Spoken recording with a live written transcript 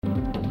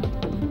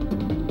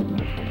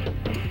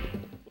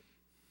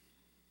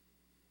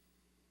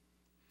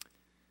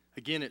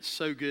Again, it's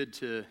so good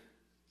to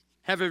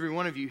have every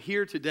one of you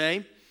here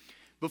today.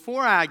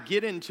 Before I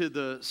get into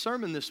the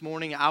sermon this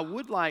morning, I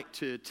would like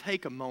to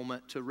take a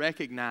moment to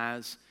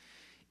recognize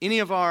any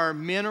of our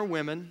men or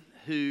women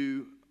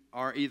who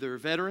are either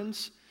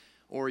veterans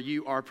or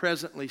you are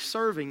presently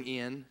serving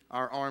in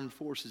our armed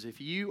forces.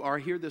 If you are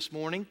here this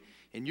morning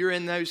and you're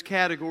in those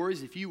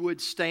categories, if you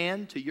would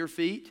stand to your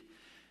feet,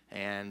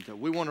 and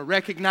we want to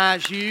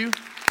recognize you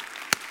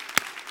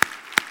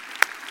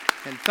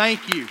and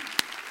thank you.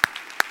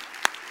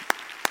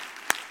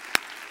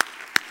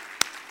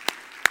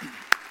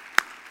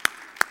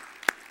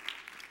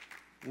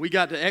 We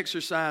got to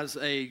exercise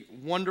a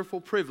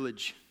wonderful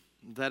privilege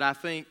that I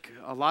think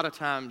a lot of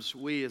times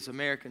we as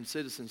American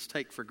citizens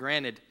take for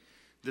granted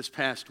this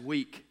past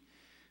week.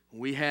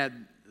 We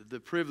had the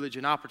privilege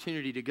and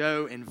opportunity to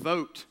go and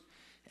vote,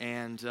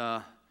 and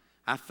I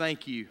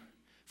thank you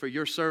for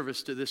your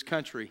service to this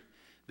country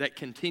that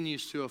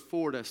continues to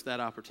afford us that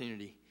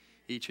opportunity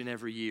each and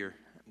every year.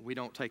 We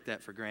don't take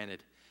that for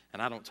granted, and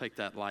I don't take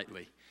that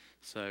lightly.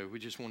 So we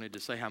just wanted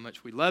to say how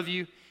much we love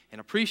you and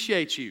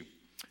appreciate you.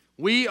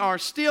 We are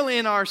still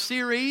in our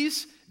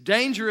series,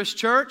 Dangerous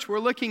Church. We're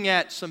looking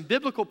at some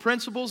biblical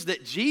principles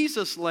that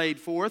Jesus laid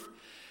forth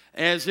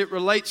as it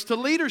relates to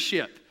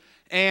leadership.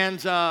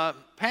 And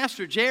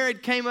Pastor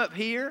Jared came up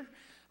here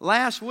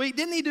last week.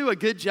 Didn't he do a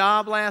good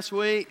job last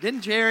week?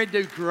 Didn't Jared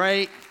do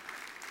great?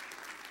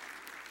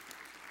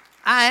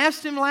 I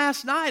asked him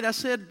last night, I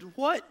said,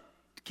 what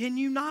can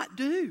you not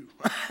do?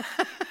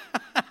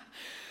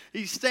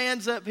 He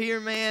stands up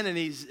here, man, and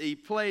he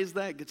plays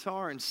that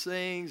guitar and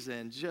sings,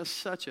 and just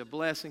such a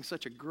blessing,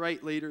 such a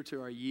great leader to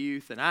our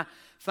youth. And I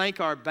thank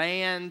our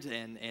band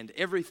and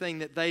everything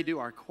that they do,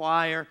 our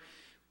choir.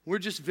 We're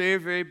just very,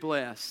 very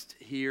blessed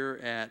here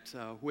at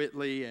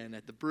Whitley and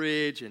at the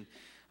Bridge. And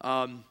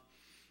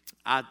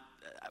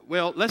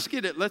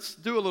let's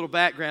do a little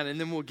background,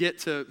 and then we'll get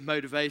to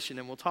motivation,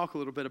 and we'll talk a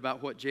little bit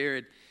about what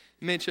Jared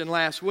mentioned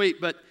last week.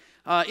 But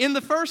in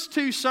the first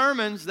two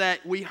sermons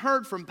that we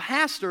heard from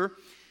Pastor,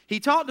 he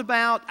talked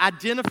about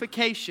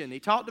identification. He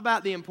talked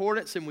about the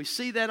importance, and we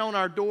see that on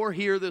our door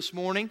here this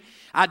morning.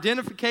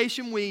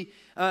 Identification,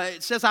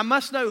 it says, I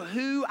must know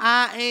who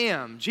I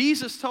am.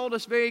 Jesus told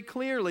us very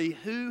clearly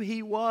who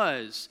he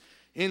was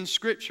in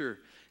Scripture.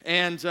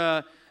 And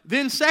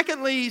then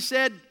secondly, he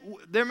said,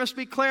 there must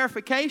be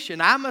clarification.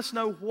 I must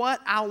know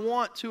what I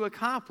want to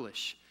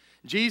accomplish.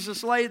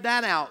 Jesus laid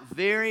that out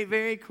very,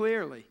 very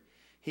clearly.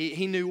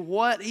 He knew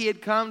what he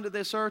had come to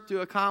this earth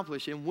to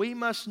accomplish. And we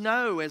must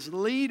know as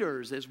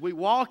leaders, as we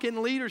walk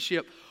in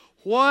leadership,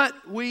 what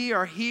we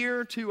are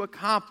here to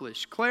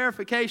accomplish.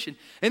 Clarification.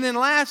 And then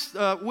last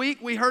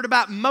week we heard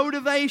about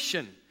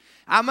motivation.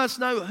 I must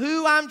know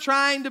who I'm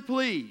trying to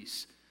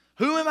please.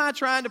 Who am I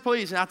trying to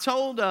please? And I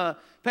told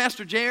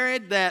Pastor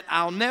Jared that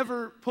I'll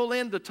never pull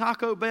into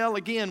Taco Bell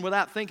again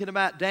without thinking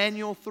about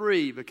Daniel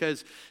 3,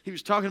 because he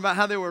was talking about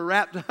how they were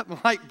wrapped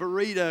up like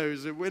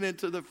burritos and went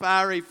into the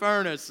fiery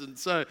furnace. And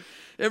so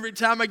every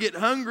time I get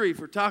hungry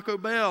for Taco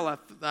Bell,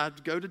 I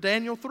go to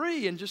Daniel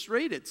 3 and just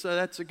read it. So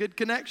that's a good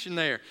connection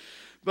there.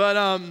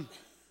 But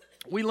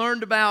we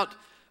learned about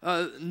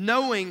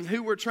knowing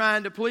who we're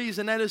trying to please,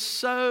 and that is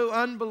so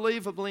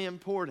unbelievably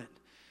important,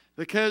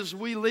 because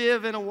we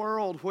live in a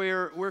world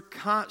where we're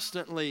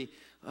constantly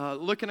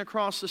looking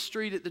across the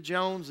street at the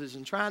Joneses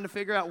and trying to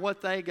figure out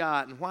what they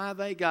got and why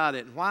they got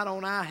it and why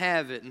don't I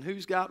have it and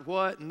who's got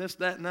what and this,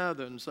 that, and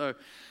other. And so,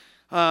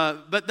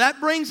 but that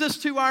brings us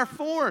to our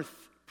fourth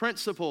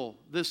principle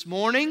this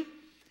morning,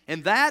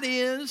 and that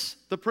is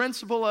the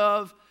principle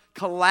of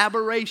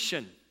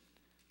collaboration.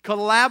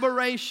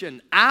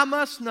 Collaboration. I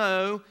must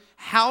know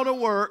how to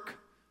work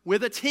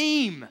with a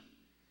team.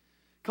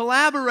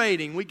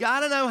 Collaborating. We got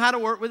to know how to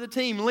work with a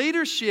team.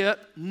 Leadership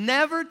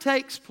never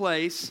takes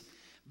place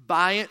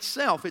by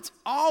itself. It's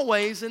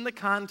always in the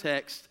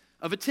context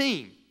of a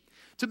team.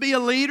 To be a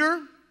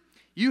leader,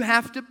 you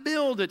have to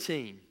build a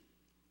team.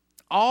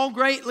 All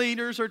great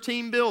leaders are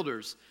team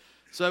builders.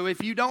 So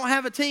if you don't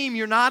have a team,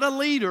 you're not a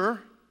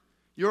leader,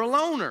 you're a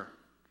loner.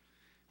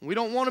 We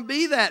don't want to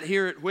be that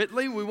here at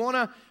Whitley. We want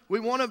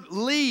to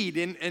lead.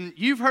 And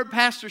you've heard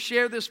Pastor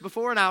share this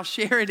before, and I'll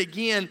share it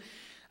again.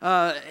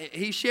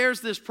 He shares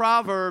this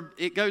proverb.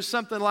 It goes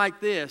something like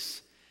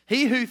this: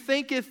 He who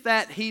thinketh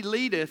that he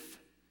leadeth,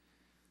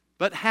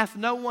 but hath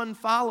no one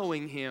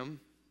following him,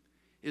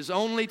 is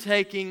only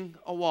taking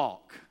a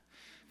walk.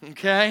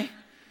 Okay?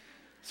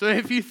 So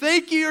if you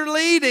think you're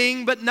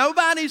leading, but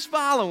nobody's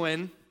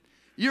following,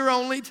 you're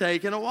only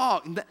taking a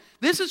walk.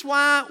 This is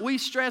why we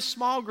stress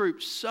small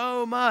groups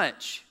so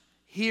much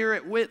here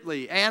at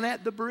Whitley and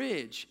at the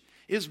Bridge,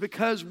 is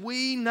because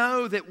we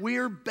know that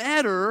we're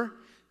better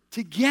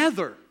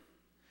together.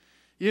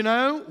 You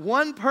know,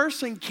 one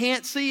person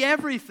can't see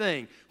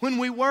everything. When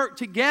we work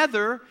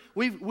together,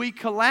 we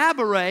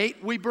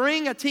collaborate, we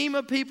bring a team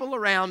of people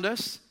around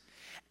us,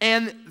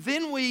 and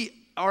then we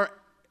are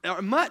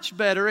much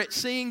better at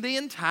seeing the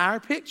entire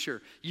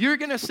picture. You're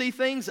going to see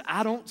things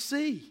I don't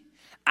see.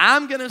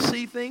 I'm going to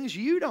see things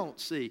you don't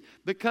see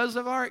because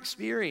of our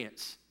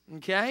experience,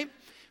 okay?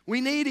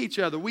 We need each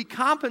other. We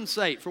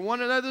compensate for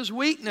one another's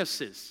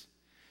weaknesses.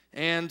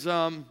 And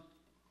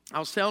I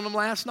was telling them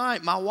last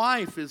night, my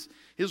wife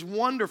is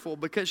wonderful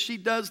because she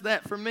does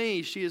that for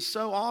me. She is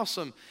so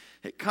awesome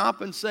at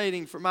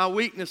compensating for my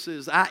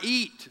weaknesses. I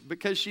eat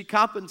because she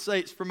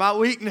compensates for my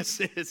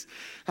weaknesses.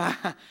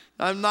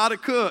 I'm not a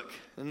cook,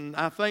 and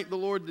I thank the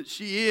Lord that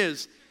she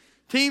is.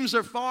 Teams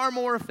are far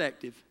more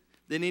effective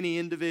than any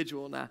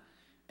individual now.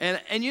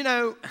 And you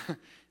know,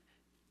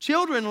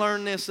 children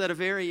learn this at a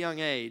very young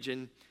age.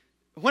 And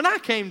when I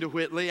came to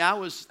Whitley, I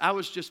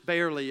was just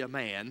barely a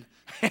man.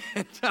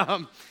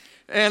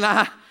 and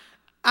I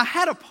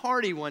had a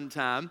party one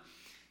time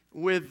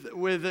with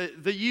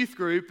the youth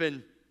group,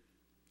 and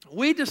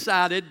we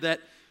decided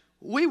that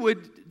we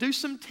would do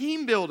some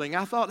team building.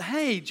 I thought,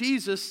 hey,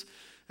 Jesus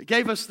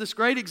gave us this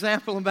great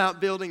example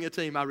about building a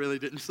team. I really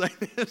didn't say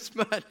this,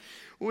 but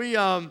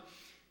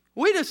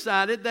we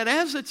decided that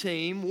as a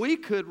team, we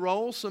could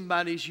roll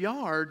somebody's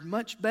yard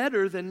much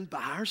better than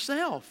by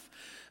ourselves.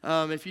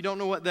 If you don't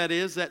know what that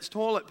is, that's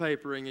toilet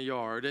papering a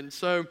yard. And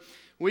so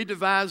we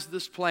devised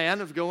this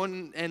plan of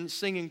going and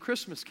singing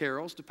Christmas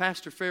carols to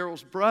Pastor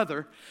Farrell's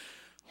brother.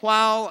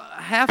 While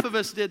half of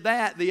us did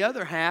that, the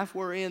other half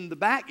were in the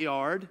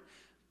backyard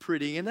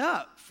prettying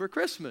up for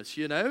Christmas,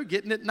 you know,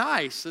 getting it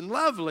nice and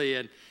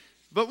lovely.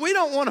 But we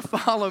don't want to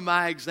follow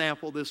my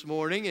example this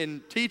morning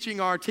in teaching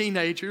our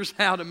teenagers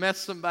how to mess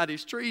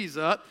somebody's trees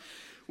up.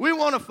 We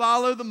want to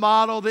follow the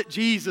model that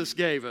Jesus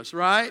gave us,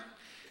 right?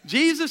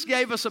 Jesus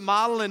gave us a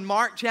model in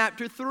Mark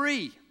chapter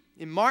 3.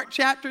 In Mark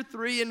chapter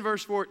 3 and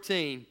verse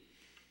 14,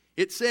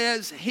 it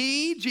says,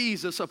 He,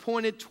 Jesus,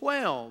 appointed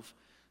 12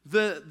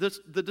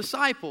 the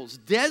disciples,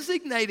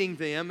 designating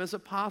them as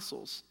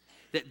apostles,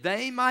 that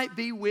they might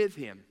be with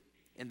him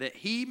and that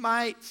he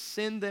might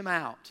send them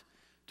out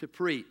to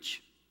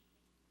preach.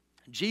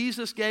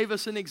 Jesus gave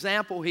us an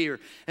example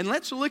here. And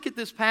let's look at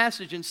this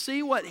passage and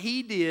see what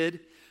he did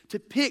to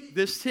pick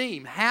this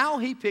team, how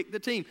he picked the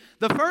team.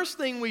 The first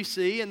thing we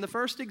see, and the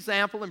first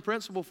example and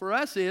principle for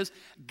us is,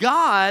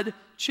 God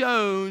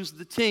chose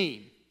the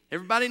team.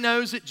 Everybody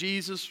knows that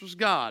Jesus was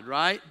God,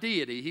 right?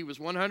 Deity. He was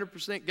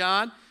 100%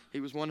 God. He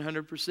was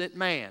 100%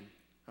 man,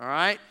 all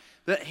right?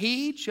 But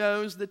he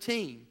chose the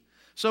team.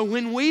 So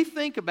when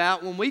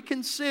we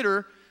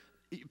consider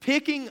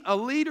picking a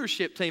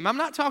leadership team, I'm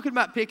not talking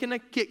about picking a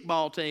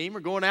kickball team or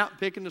going out and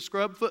picking a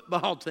scrub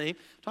football team.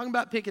 I'm talking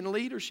about picking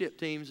leadership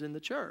teams in the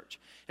church.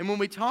 And when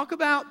we talk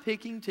about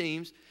picking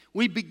teams,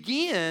 we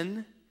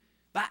begin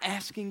by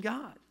asking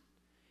God.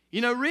 You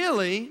know,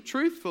 really,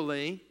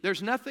 truthfully,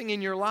 there's nothing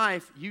in your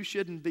life you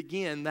shouldn't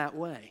begin that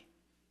way.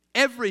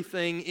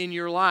 Everything in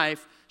your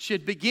life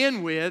should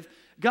begin with,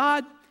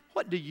 God,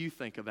 what do you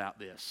think about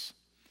this?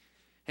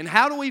 And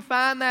how do we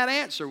find that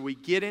answer? We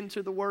get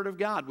into the Word of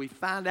God. We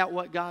find out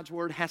what God's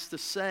Word has to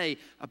say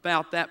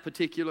about that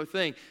particular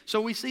thing.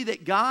 So we see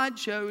that God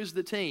chose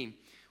the team.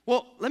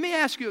 Well, let me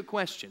ask you a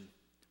question.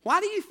 Why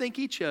do you think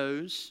he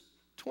chose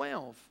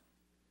 12?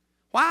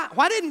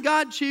 Why didn't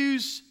God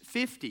choose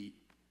 50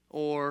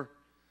 or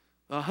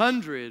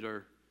 100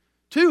 or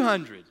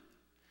 200?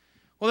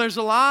 Well, there's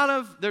a lot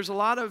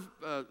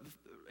of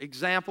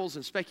examples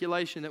and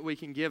speculation that we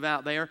can give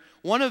out there.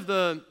 One of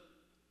the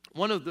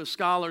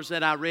scholars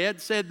that I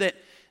read said that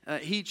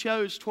he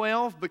chose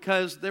 12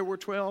 because there were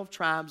 12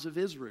 tribes of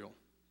Israel.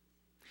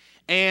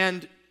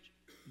 And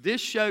this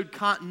showed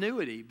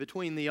continuity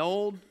between the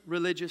old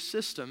religious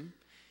system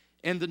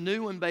and the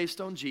new one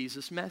based on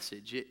Jesus'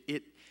 message.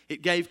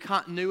 It gave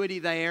continuity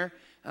there,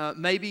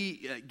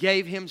 maybe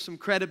gave him some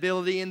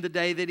credibility in the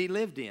day that he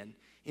lived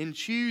in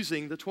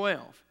choosing the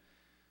 12.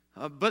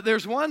 But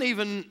there's one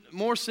even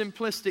more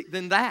simplistic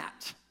than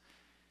that.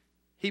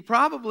 He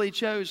probably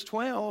chose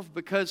 12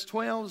 because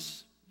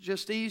 12's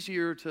just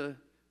easier to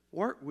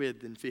work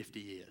with than 50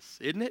 is,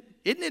 isn't it?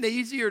 Isn't it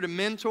easier to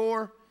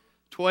mentor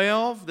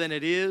 12 than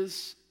it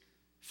is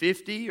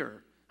 50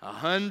 or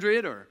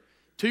 100 or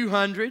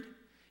 200?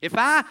 If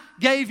I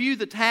gave you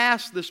the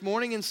task this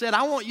morning and said,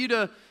 I want you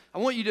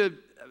to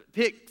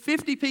pick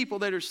 50 people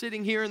that are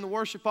sitting here in the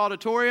worship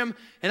auditorium,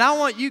 and I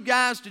want you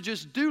guys to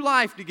just do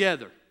life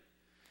together.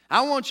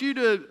 I want you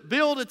to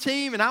build a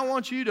team, and I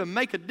want you to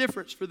make a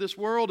difference for this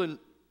world. And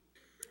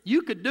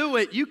you could do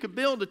it. You could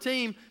build a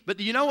team. But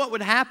do you know what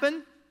would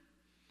happen?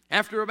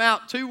 After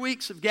about 2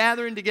 weeks of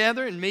gathering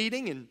together and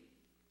meeting and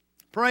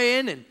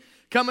praying and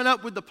coming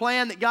up with the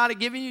plan that God had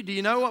given you, do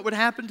you know what would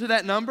happen to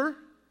that number?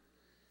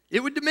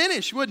 It would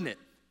diminish, wouldn't it?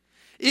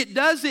 It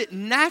does it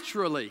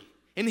naturally.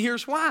 And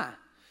here's why.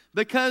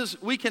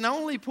 Because we can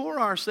only pour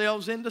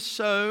ourselves into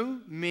so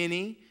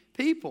many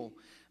people.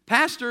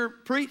 Pastor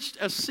preached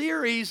a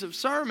series of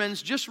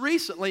sermons just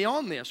recently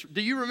on this. Do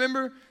you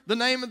remember the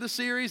name of the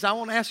series? I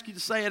won't ask you to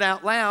say it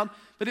out loud,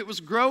 but it was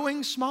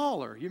Growing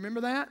Smaller. You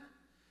remember that?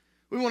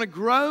 We want to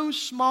grow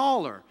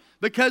smaller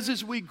because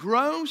as we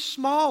grow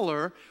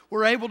smaller,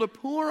 we're able to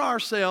pour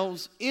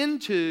ourselves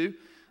into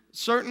a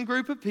certain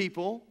group of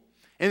people,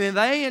 and then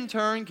they in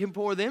turn can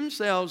pour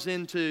themselves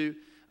into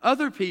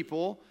other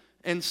people,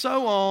 and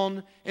so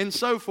on and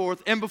so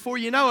forth. And before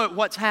you know it,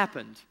 what's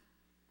happened?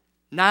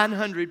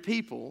 900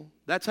 people.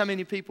 That's how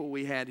many people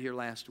we had here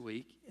last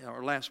week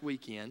or last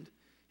weekend.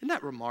 Isn't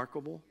that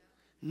remarkable?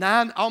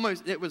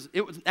 It was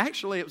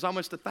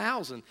almost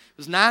 1,000. It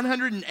was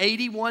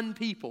 981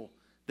 people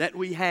that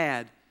we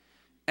had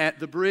at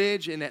the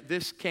bridge and at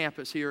this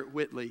campus here at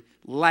Whitley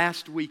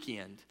last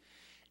weekend.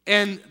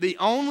 And the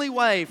only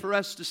way for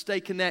us to stay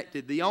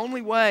connected, the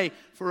only way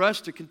for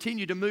us to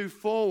continue to move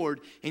forward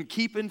and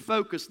keep in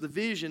focus the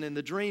vision and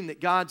the dream that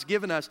God's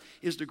given us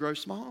is to grow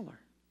smaller,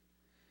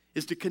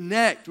 is to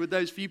connect with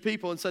those few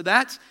people. And so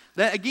that's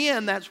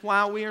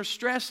why we are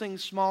stressing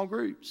small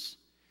groups.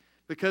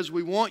 Because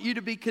we want you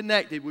to be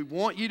connected. We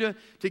want you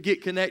to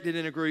get connected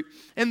in a group.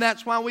 And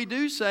that's why we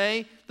do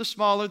say the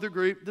smaller the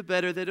group, the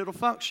better that it'll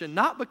function.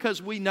 Not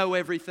because we know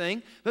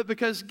everything, but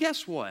because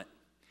guess what?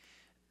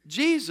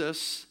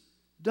 Jesus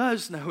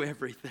does know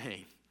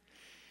everything.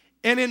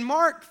 And in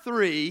Mark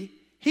 3,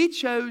 he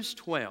chose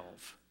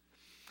 12.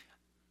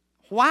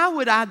 Why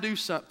would I do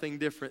something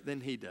different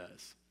than he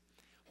does?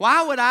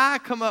 Why would I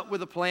come up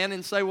with a plan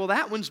and say, well,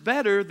 that one's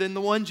better than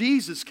the one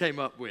Jesus came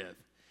up with?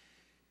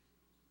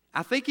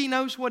 I think he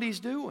knows what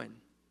he's doing.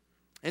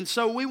 And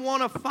so we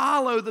want to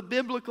follow the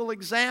biblical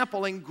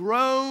example and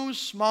grow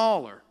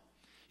smaller.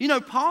 You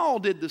know, Paul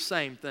did the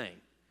same thing.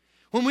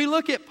 When we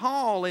look at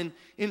Paul in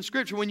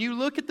Scripture, when you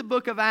look at the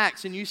book of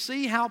Acts and you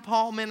see how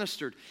Paul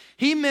ministered,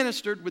 he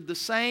ministered with the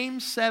same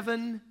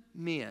 7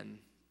 men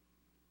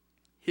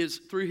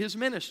through his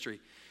ministry.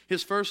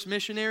 His first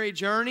missionary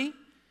journey,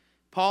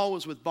 Paul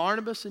was with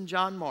Barnabas and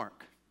John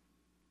Mark.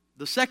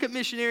 The second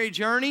missionary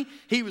journey,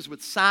 he was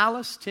with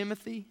Silas,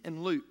 Timothy,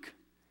 and Luke.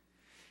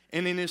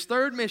 And in his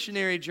third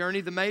missionary journey,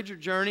 the major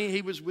journey,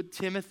 he was with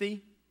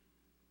Timothy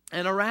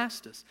and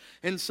Erastus.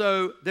 And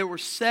so there were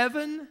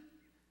 7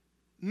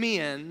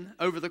 men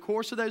over the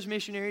course of those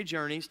missionary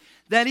journeys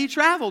that he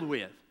traveled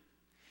with.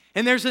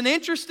 And there's an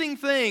interesting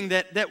thing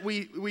that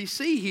we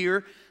see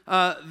here.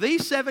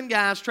 These 7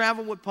 guys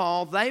traveled with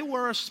Paul. They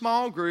were a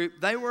small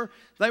group. They were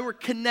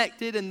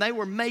connected, and they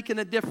were making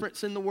a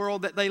difference in the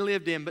world that they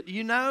lived in. But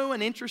you know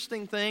an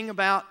interesting thing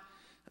about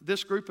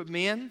this group of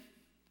men?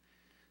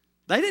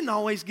 They didn't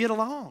always get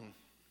along.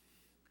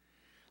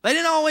 They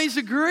didn't always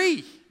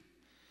agree.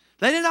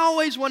 They didn't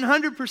always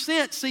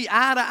 100% see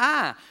eye to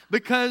eye,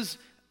 because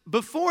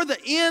before the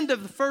end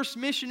of the first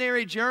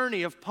missionary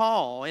journey of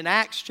Paul in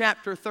Acts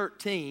chapter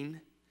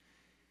 13,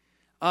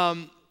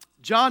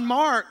 John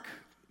Mark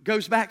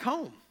goes back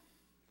home.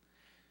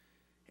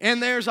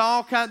 And there's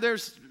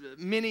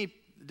many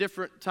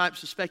different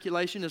types of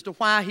speculation as to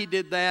why he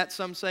did that.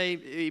 Some say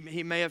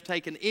he may have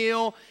taken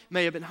ill,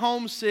 may have been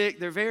homesick.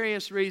 There are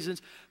various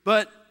reasons.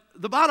 But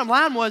the bottom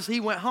line was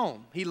he went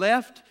home. He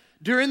left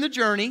during the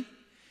journey.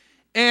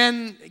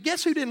 And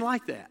guess who didn't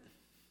like that?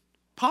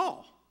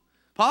 Paul.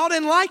 Paul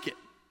didn't like it.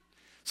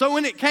 So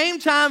when it came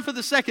time for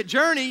the second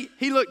journey,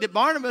 he looked at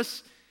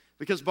Barnabas,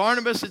 because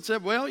Barnabas had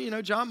said, well, you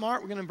know, John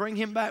Mark, we're going to bring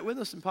him back with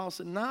us. And Paul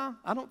said, no,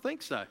 I don't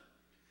think so.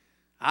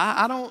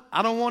 I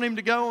don't want him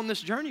to go on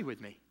this journey with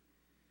me,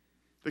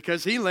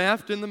 because he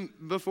left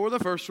before the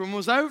first one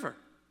was over.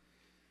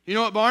 You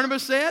know what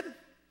Barnabas said?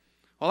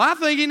 Well, I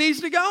think he needs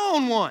to go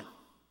on one.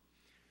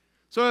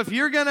 So if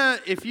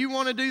you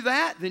want to do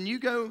that, then you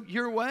go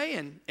your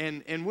way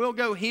and we'll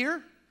go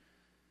here.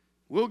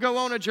 We'll go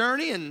on a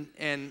journey,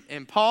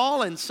 and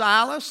Paul and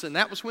Silas, and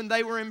that was when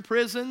they were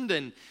imprisoned,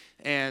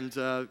 and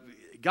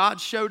God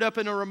showed up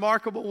in a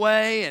remarkable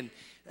way, and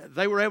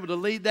they were able to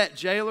lead that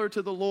jailer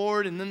to the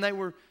Lord, and then they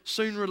were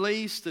soon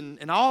released,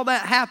 and all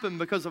that happened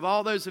because of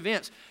all those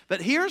events.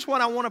 But here's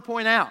what I want to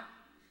point out.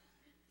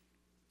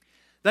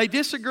 They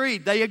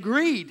disagreed. They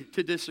agreed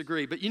to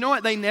disagree. But you know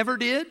what they never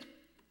did?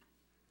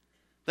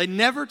 They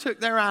never took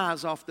their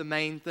eyes off the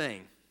main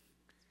thing.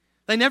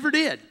 They never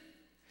did.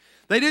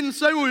 They didn't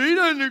say, well, he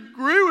doesn't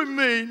agree with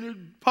me.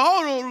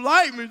 Paul don't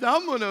like me, so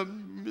I'm going to,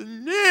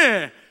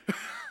 yeah.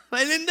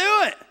 They didn't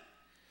do it.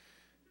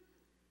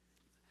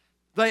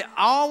 They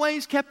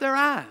always kept their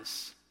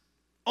eyes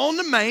on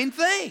the main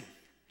thing.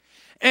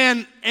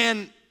 And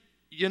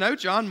you know,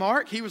 John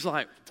Mark, he was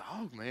like,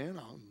 dog, man,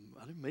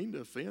 I didn't mean to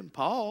offend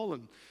Paul.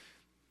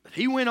 But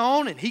he went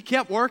on and he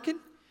kept working.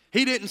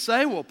 He didn't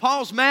say, well,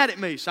 Paul's mad at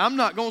me, so I'm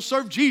not going to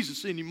serve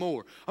Jesus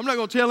anymore. I'm not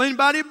going to tell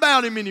anybody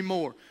about him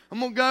anymore. I'm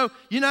going to go,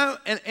 you know,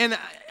 and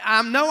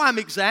I know I'm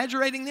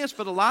exaggerating this,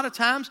 but a lot of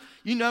times,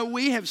 you know,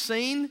 we have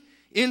seen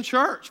in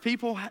church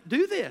people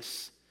do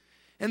this.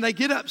 And they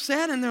get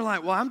upset and they're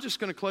like, well, I'm just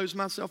going to close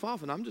myself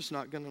off and I'm just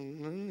not going to.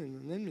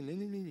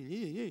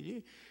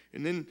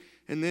 And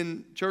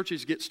then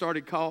churches get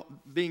started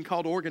being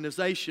called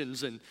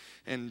organizations and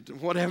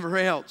whatever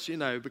else, you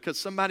know, because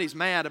somebody's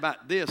mad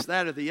about this,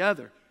 that, or the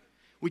other.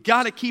 We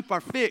got to keep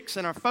our fix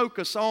and our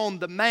focus on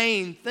the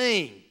main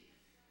thing.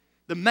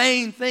 The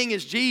main thing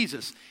is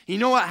Jesus. You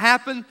know what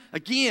happened?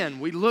 Again,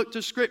 we look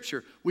to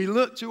Scripture. We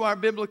look to our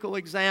biblical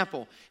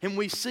example. And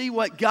we see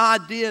what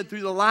God did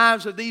through the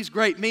lives of these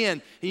great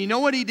men. And you know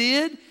what He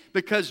did?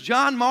 Because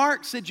John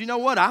Mark said, you know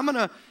what?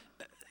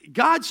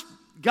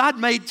 God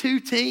made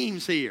 2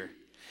 teams here.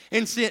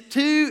 and sent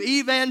 2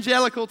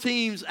 evangelical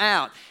teams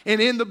out.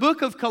 And in the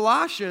book of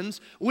Colossians,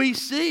 we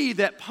see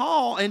that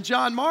Paul and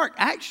John Mark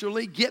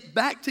actually get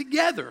back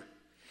together.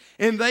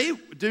 And they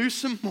do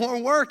some more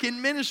work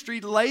in ministry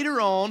later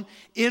on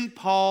in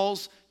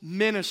Paul's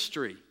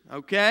ministry.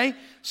 Okay?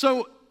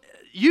 So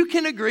you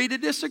can agree to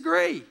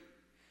disagree.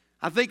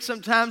 I think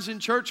sometimes in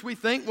church we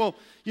think, well,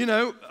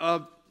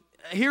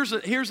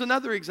 here's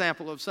another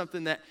example of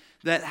something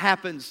that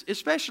happens,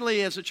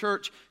 especially as a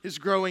church is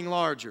growing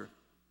larger.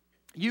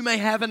 You may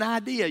have an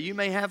idea. You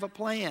may have a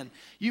plan.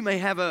 You may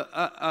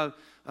have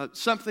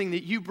something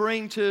that you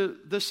bring to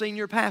the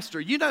senior pastor.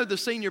 You know, the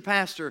senior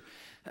pastor,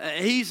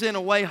 he's in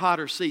a way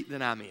hotter seat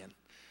than I'm in.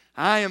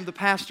 I am the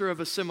pastor of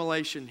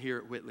assimilation here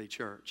at Whitley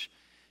Church.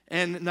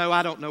 And no,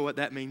 I don't know what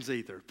that means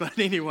either. But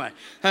anyway,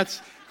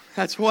 that's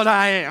what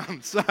I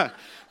am. So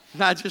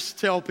I just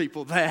tell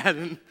people that,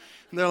 and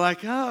they're like,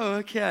 oh,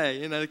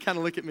 okay. They kind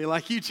of look at me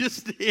like, you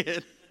just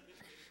did.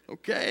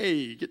 Okay,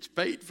 he gets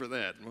paid for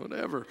that,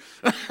 whatever.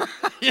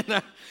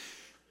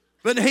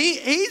 But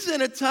he's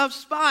in a tough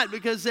spot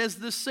because as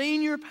the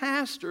senior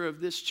pastor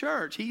of this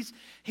church,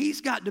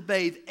 he's got to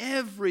bathe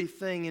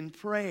everything in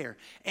prayer.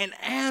 And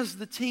as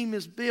the team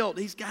is built,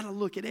 he's got to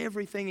look at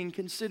everything and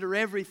consider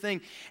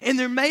everything. And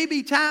there may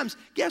be times,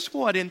 guess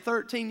what, in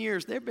 13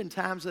 years, there have been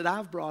times that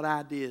I've brought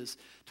ideas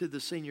to the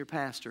senior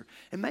pastor.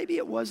 And maybe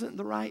it wasn't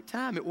the right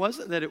time. It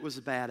wasn't that it was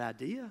a bad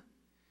idea.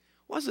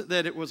 Wasn't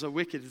that it was a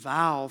wicked,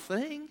 vile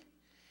thing.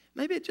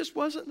 Maybe it just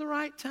wasn't the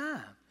right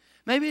time.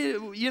 Maybe,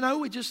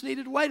 we just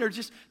needed to wait or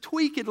just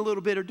tweak it a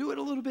little bit or do it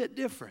a little bit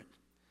different.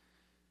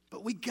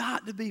 But we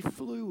got to be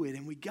fluid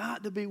and we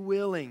got to be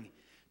willing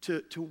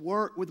to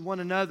work with one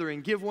another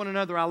and give one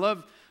another. I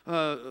love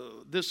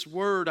this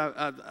word.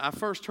 I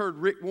first heard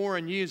Rick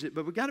Warren use it,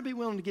 but we got to be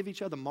willing to give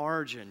each other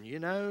margin.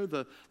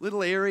 The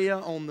little area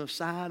on the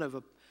side of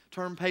a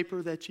term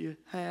paper that you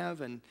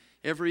have, and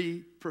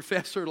every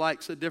professor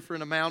likes a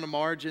different amount of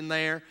margin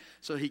there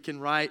so he can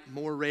write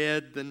more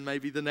red than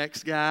maybe the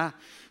next guy.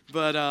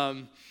 But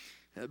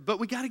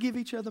we got to give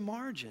each other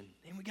margin,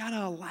 and we got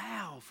to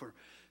allow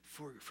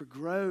for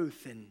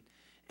growth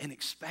and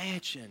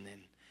expansion.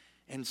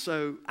 And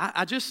so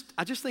I just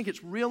think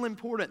it's real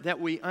important that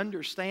we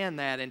understand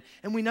that,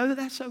 and we know that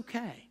that's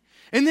okay.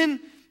 And then,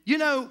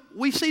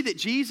 we see that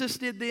Jesus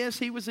did this.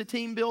 He was a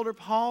team builder.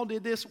 Paul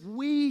did this.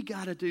 We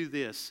got to do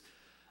this.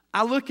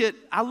 I look at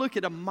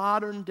a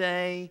modern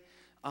day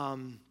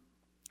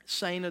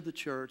saint of the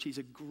church. He's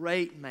a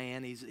great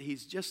man.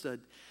 He's just a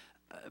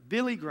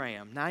Billy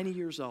Graham, 90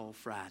 years old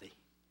Friday.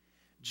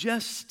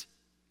 Just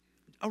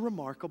a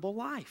remarkable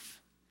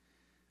life.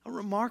 A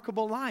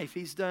remarkable life.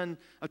 He's done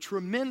a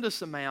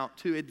tremendous amount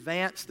to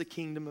advance the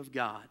kingdom of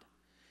God.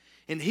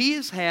 And he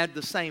has had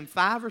the same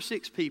 5 or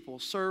 6 people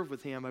serve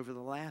with him over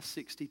the last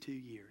 62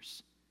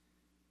 years.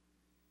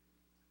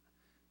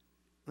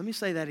 Let me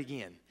say that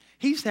again.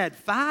 He's had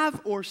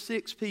 5 or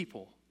 6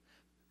 people,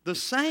 the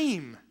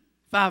same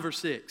 5 or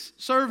 6,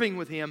 serving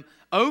with him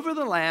over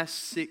the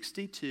last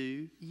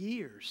 62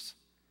 years.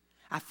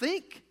 I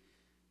think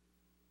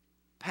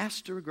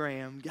Pastor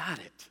Graham got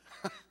it.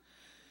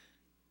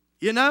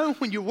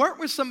 When you work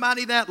with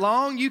somebody that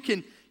long, you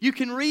can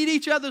read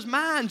each other's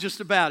mind just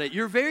about it.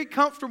 You're very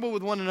comfortable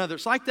with one another.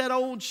 It's like that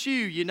old shoe,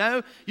 you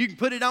can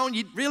put it on.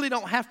 You really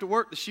don't have to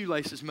work the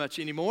shoelaces much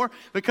anymore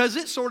because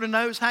it sort of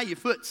knows how your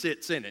foot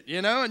sits in it,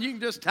 and you can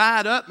just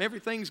tie it up and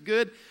everything's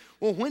good.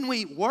 Well, when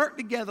we work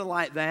together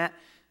like that,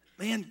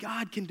 man,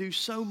 God can do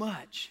so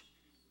much.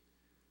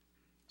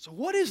 So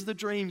what is the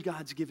dream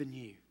God's given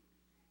you?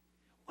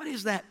 What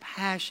is that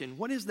passion?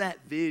 What is that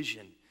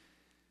vision?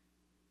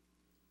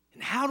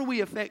 And how do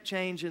we affect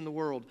change in the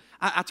world?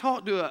 I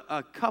talked to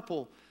a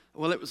couple,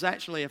 well, it was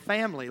actually a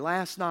family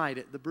last night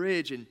at the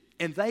bridge, and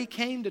they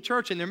came to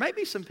church. And there may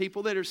be some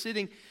people that are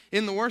sitting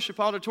in the worship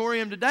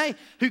auditorium today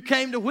who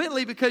came to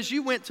Whitley because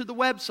you went to the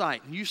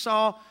website and you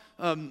saw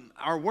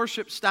our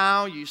worship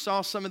style, you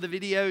saw some of the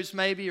videos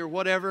maybe or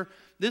whatever.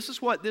 This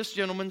is what this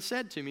gentleman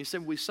said to me. He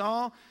said, we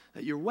saw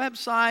your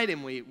website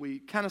and we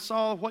kind of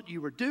saw what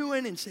you were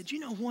doing and said, you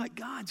know what,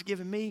 God's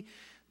given me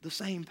the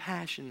same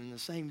passion and the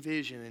same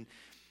vision,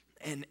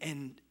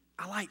 and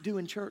I like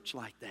doing church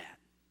like that.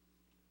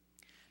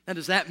 Now,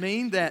 does that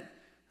mean that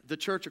the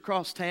church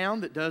across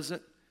town that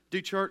doesn't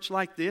do church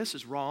like this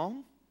is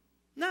wrong?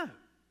 No.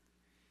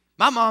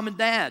 My mom and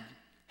dad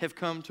have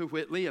come to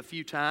Whitley a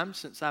few times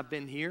since I've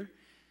been here.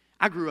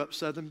 I grew up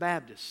Southern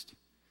Baptist.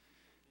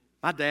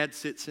 My dad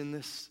sits in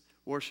this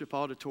worship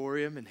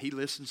auditorium and he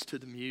listens to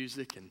the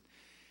music and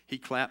he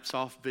claps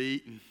off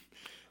beat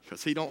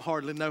because he don't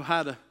hardly know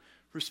how to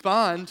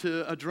respond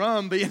to a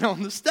drum being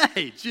on the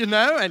stage,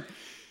 And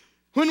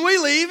when we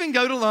leave and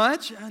go to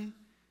lunch, and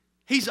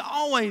he's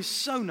always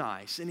so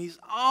nice and he's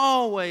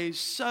always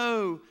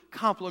so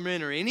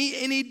complimentary and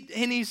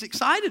he's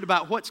excited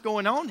about what's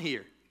going on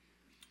here.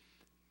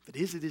 But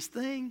is it his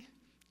thing?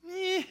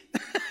 He's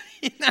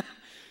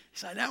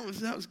like, that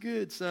was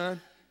good,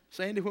 son.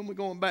 Sandy, when we're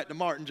going back to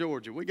Martin,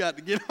 Georgia, we got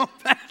to get on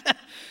back to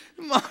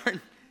Martin.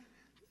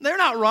 They're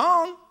not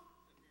wrong,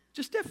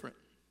 just different.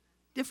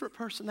 Different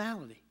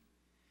personality.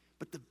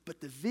 But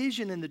the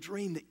vision and the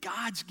dream that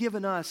God's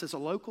given us as a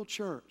local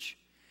church,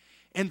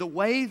 and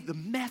the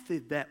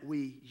method that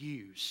we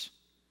use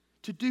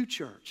to do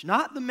church,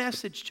 not the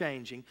message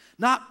changing,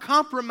 not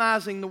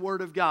compromising the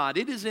Word of God.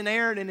 It is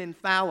inerrant and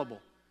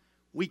infallible.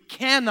 We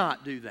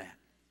cannot do that.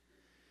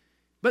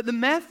 But the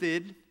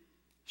method,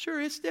 sure,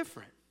 it's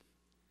different.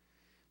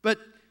 But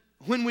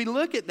when we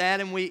look at that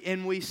and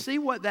we see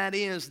what that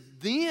is,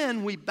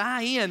 then we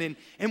buy in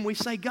and we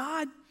say,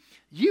 God,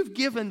 you've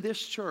given this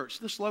church,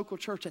 this local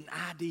church, an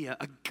idea,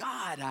 a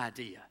God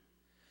idea.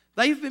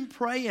 They've been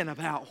praying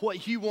about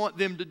what you want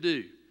them to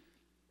do.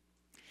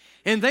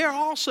 And they're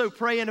also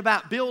praying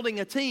about building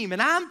a team.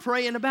 And I'm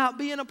praying about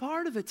being a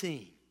part of a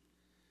team.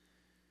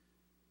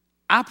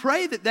 I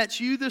pray that that's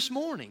you this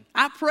morning.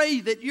 I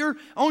pray that you're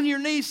on your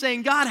knees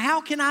saying, God,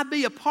 how can I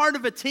be a part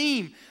of a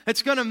team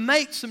that's going to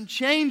make some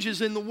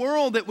changes in the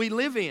world that we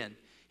live in?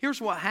 Here's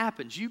what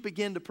happens. You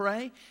begin to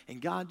pray,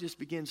 and God just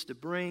begins to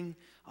bring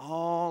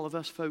all of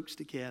us folks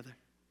together.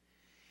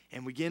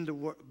 And we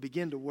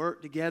begin to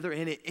work together,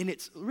 and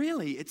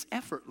it's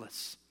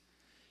effortless.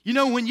 You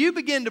know, when you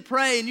begin to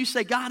pray and you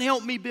say, God,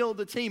 help me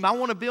build a team. I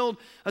want to build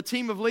a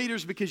team of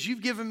leaders because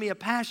you've given me a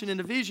passion and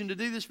a vision to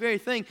do this very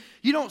thing.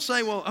 You don't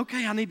say, well,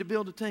 okay, I need to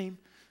build a team.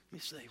 Let me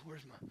say,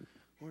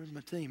 where's my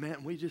team,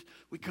 man?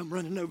 We come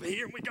running over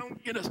here. We're gonna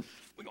get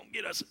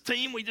us a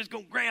team. We just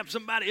gonna grab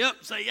somebody up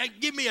and say, hey,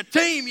 give me a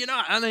team. You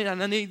know,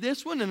 I need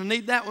this one and I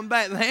need that one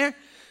back there.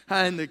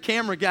 And the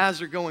camera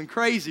guys are going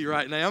crazy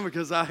right now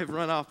because I have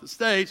run off the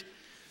stage.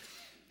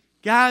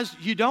 Guys,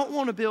 you don't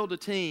want to build a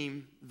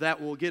team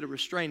that will get a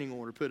restraining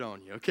order put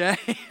on you, okay?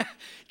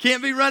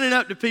 Can't be running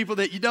up to people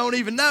that you don't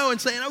even know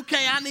and saying,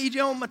 okay, I need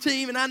you on my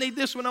team and I need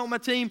this one on my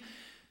team.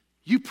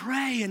 You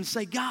pray and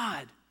say,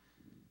 God,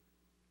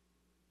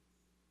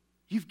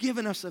 you've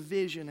given us a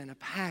vision and a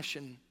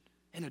passion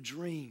and a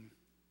dream.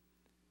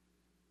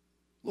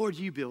 Lord,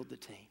 you build the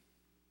team.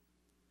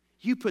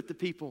 You put the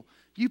people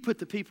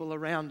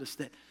around us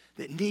that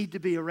need to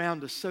be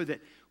around us so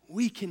that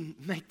we can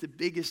make the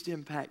biggest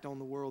impact on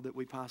the world that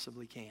we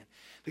possibly can.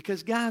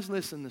 Because guys,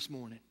 listen this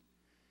morning.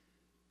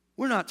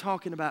 We're not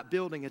talking about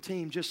building a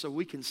team just so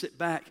we can sit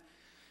back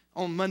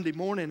on Monday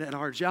morning at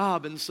our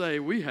job and say,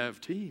 we have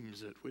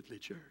teams at Whitley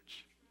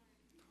Church.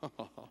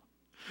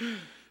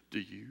 Do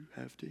you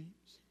have teams?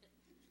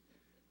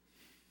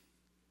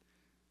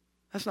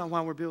 That's not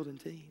why we're building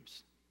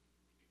teams.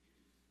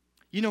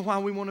 You know why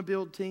we want to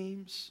build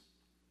teams?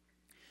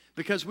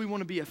 Because we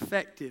want to be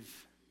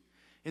effective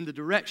in the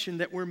direction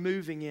that we're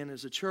moving in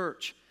as a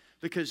church.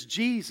 Because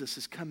Jesus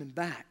is coming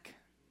back.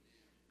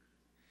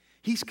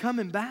 He's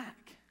coming back.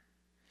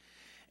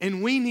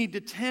 And we need to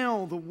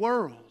tell the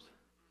world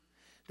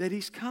that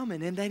He's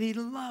coming and that He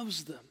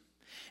loves them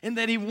and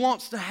that He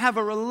wants to have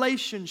a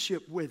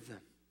relationship with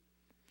them.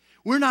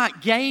 We're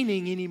not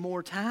gaining any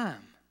more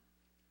time.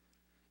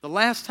 The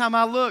last time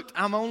I looked,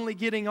 I'm only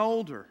getting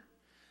older.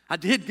 I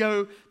did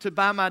go to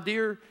buy my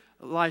deer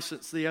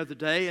license the other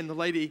day, and the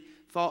lady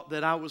thought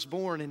that I was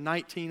born in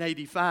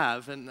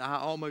 1985, and I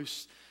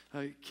almost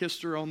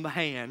kissed her on the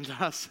hand.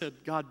 I said,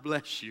 God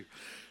bless you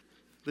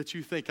that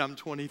you think I'm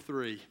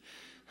 23.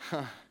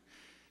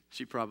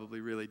 She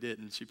probably really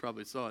didn't. She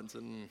probably saw it and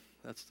said,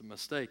 that's the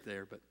mistake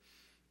there. But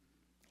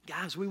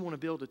guys, we want to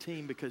build a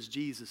team because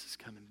Jesus is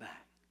coming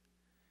back.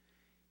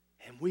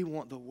 And we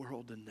want the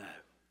world to know.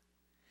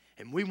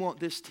 And we want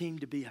this team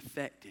to be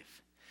effective.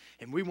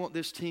 And we want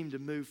this team to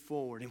move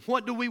forward. And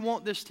what do we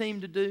want this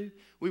team to do?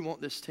 We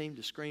want this team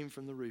to scream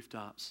from the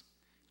rooftops,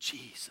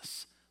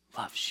 Jesus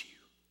loves you.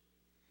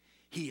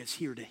 He is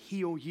here to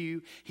heal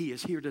you. He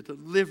is here to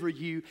deliver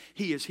you.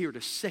 He is here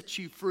to set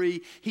you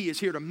free. He is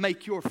here to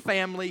make your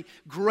family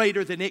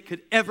greater than it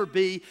could ever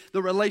be.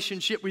 The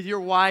relationship with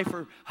your wife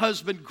or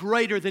husband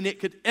greater than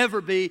it could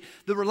ever be.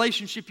 The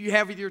relationship you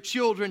have with your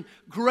children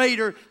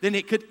greater than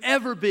it could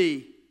ever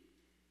be.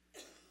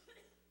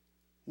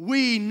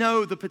 We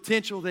know the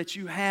potential that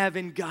you have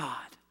in God.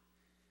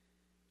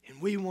 And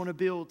we want to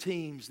build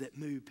teams that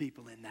move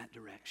people in that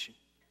direction.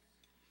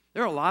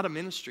 There are a lot of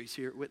ministries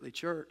here at Whitley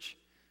Church.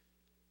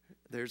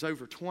 There's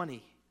over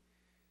 20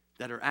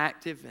 that are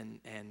active and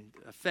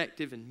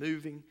effective and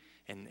moving.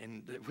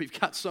 And we've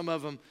got some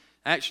of them.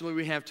 Actually,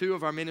 we have 2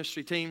 of our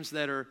ministry teams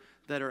that are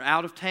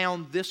out of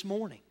town this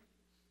morning.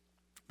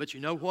 But you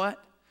know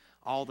what?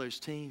 All those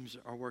teams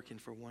are working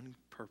for one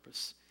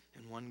purpose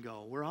and one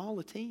goal. We're all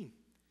a team.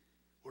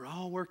 We're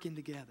all working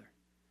together.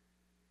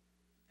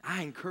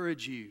 I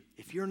encourage you,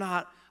 if you're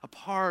not a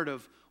part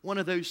of one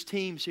of those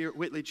teams here at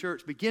Whitley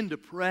Church, begin to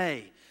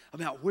pray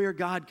about where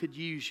God could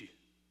use you.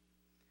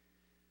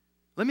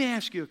 Let me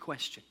ask you a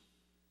question.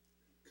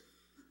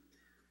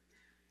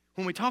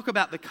 When we talk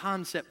about the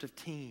concept of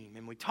team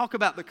and we talk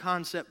about the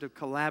concept of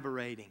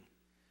collaborating,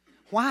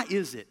 why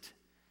is it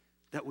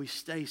that we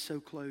stay so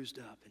closed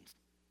up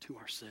to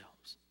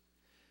ourselves?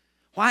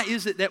 Why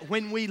is it that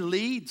when we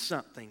lead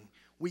something,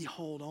 we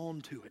hold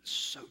on to it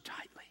so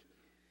tightly?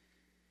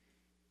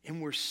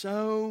 And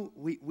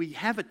we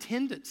have a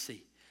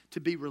tendency to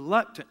be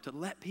reluctant to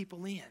let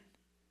people in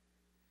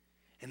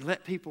and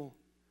let people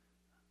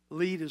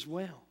lead as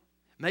well.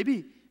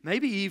 Maybe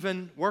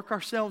even work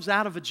ourselves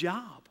out of a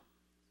job.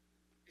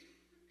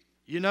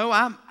 You know,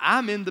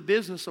 I'm in the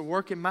business of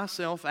working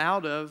myself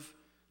out of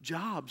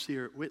jobs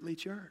here at Whitley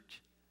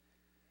Church.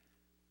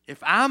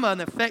 If I'm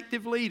an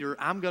effective leader,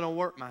 I'm going to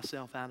work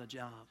myself out of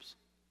jobs.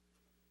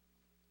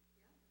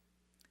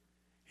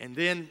 And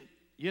then,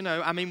 you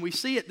know, I mean, we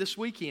see it this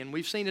weekend.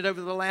 We've seen it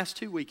over the last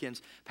 2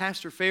 weekends.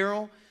 Pastor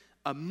Farrell,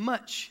 a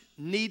much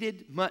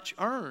needed, much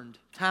earned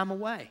time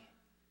away.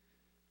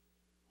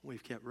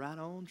 We've kept right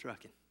on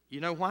trucking.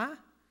 You know why?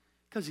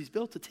 Because he's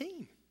built a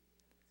team.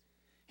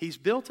 He's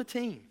built a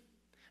team.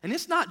 And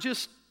it's not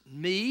just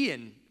me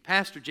and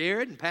Pastor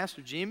Jared and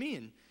Pastor Jimmy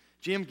and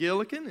Jim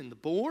Gillikin and the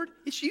board.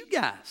 It's you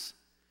guys.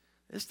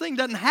 This thing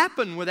doesn't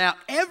happen without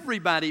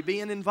everybody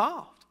being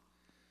involved.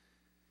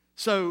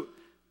 So,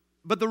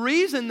 but the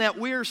reason that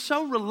we're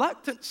so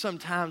reluctant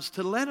sometimes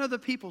to let other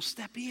people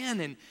step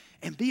in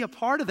and be a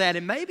part of that,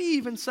 and maybe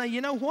even say,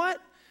 you know what?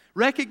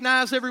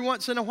 Recognize every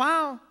once in a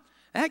while,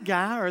 that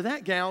guy or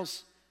that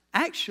gal's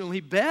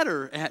actually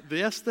better at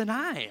this than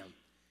I am.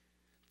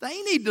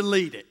 They need to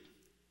lead it.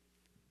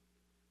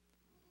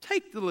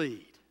 Take the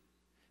lead.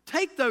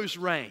 Take those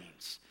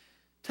reins.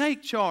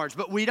 Take charge.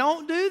 But we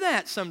don't do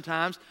that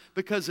sometimes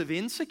because of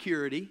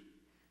insecurity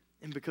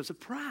and because of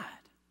pride.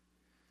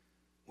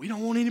 We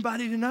don't want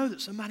anybody to know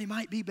that somebody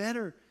might be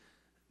better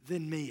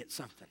than me at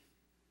something.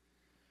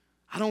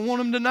 I don't want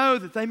them to know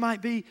that they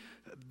might be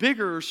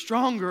bigger or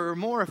stronger or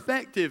more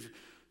effective,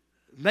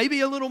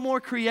 maybe a little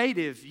more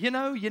creative. You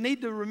know, you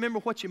need to remember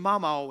what your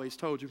mama always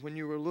told you when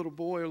you were a little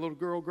boy or a little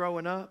girl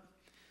growing up.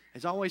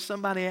 There's always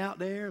somebody out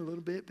there a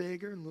little bit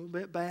bigger, a little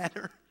bit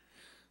badder,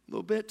 a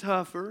little bit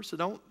tougher, so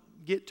don't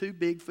get too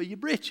big for your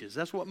britches.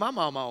 That's what my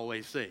mama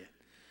always said.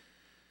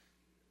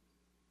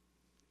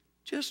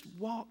 Just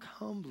walk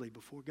humbly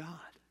before God.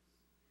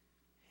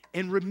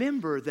 And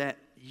remember that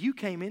you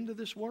came into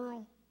this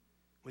world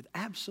with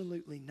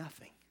absolutely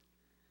nothing.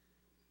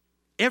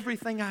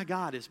 Everything I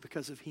got is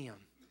because of Him.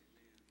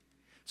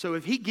 So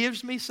if He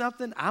gives me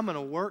something, I'm going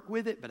to work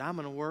with it, but I'm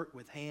going to work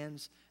with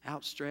hands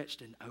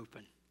outstretched and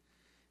open.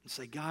 And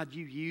say, God,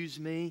 you use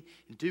me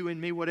and do in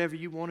me whatever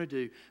you want to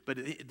do. But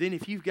then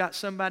if you've got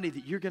somebody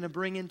that you're going to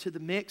bring into the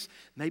mix,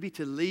 maybe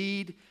to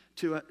lead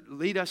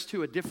us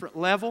to a different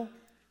level,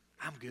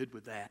 I'm good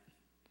with that.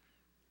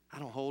 I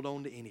don't hold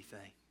on to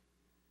anything.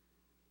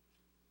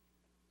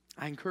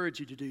 I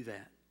encourage you to do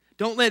that.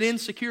 Don't let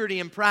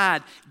insecurity and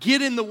pride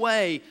get in the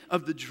way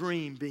of the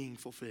dream being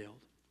fulfilled.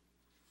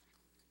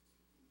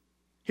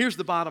 Here's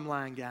the bottom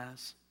line,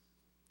 guys.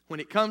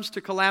 When it comes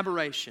to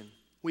collaboration,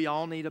 we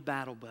all need a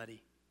battle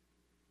buddy.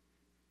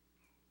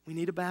 We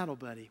need a battle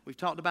buddy. We've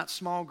talked about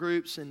small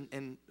groups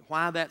and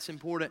why that's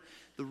important.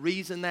 The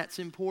reason that's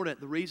important,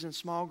 the reason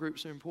small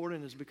groups are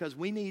important is because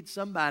we need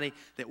somebody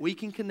that we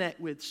can connect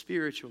with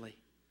spiritually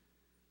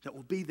that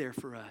will be there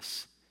for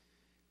us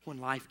when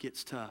life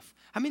gets tough.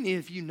 How many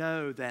of you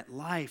know that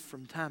life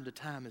from time to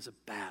time is a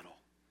battle?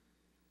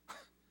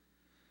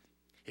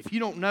 If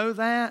you don't know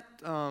that,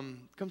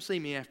 come see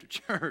me after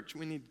church.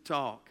 We need to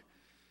talk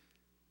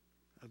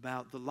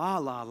about the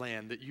la-la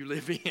land that you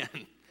live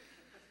in.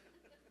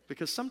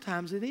 Because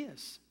sometimes it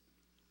is.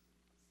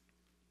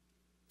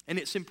 And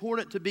it's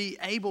important to be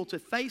able to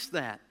face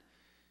that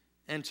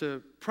and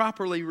to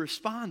properly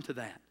respond to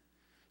that.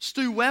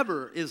 Stu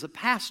Weber is a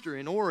pastor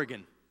in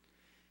Oregon.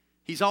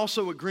 He's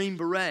also a Green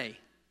Beret.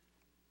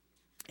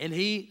 And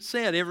he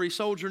said every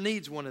soldier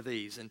needs one of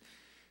these. And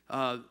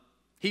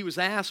he was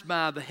asked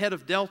by the head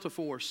of Delta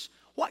Force,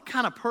 what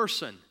kind of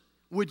person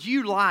would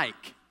you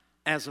like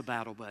as a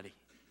battle buddy?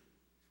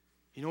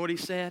 You know what he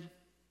said?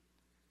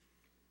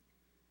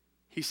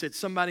 He said,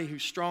 somebody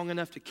who's strong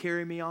enough to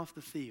carry me off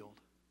the field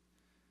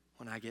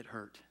when I get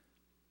hurt.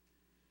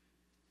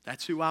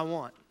 That's who I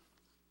want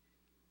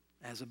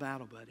as a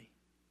battle buddy.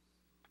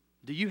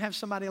 Do you have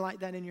somebody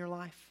like that in your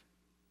life?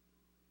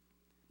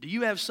 Do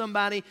you have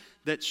somebody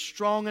that's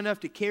strong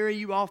enough to carry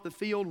you off the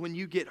field when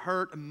you get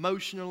hurt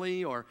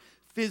emotionally or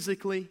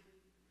physically?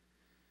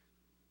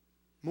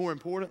 More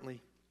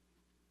importantly,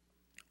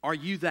 are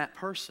you that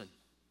person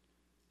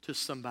to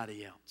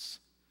somebody else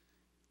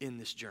in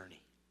this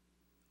journey?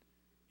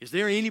 Is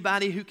there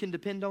anybody who can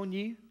depend on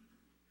you?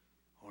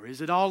 Or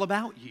is it all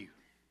about you?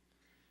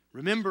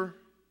 Remember,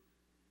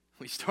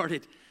 we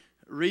started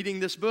reading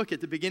this book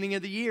at the beginning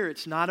of the year.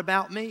 It's not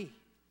about me.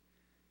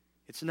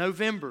 It's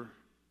November.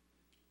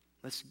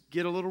 Let's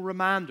get a little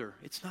reminder.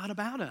 It's not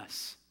about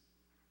us.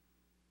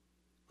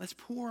 Let's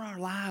pour our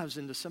lives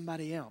into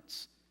somebody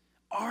else.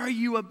 Are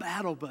you a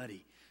battle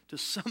buddy to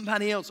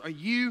somebody else? Are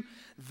you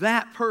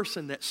that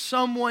person that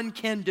someone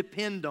can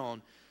depend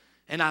on?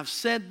 And I've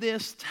said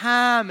this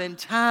time and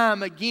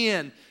time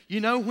again. You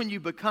know, when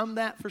you become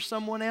that for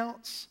someone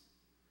else,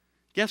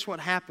 guess what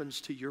happens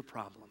to your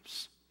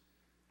problems?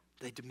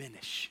 They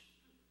diminish.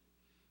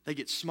 They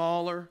get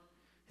smaller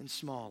and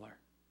smaller.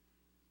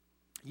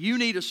 You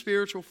need a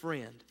spiritual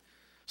friend.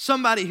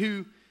 Somebody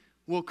who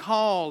will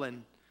call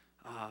and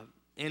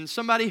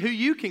somebody who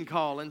you can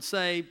call and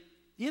say,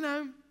 you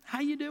know,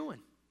 how you doing?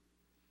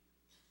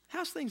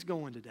 How's things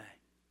going today?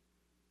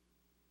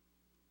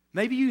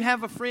 Maybe you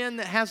have a friend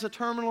that has a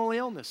terminal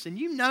illness and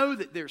you know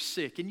that they're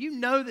sick and you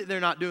know that they're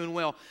not doing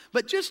well.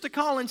 But just to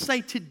call and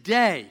say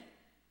today,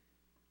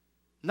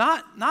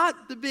 not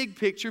the big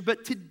picture,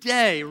 but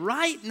today,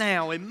 right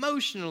now,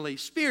 emotionally,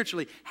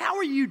 spiritually, how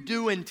are you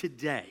doing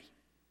today?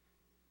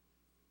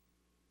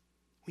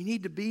 We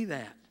need to be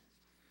that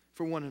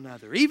for one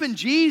another. Even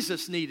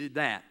Jesus needed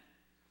that.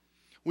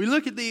 We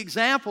look at the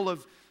example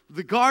of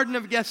the Garden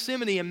of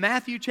Gethsemane in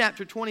Matthew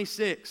chapter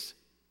 26.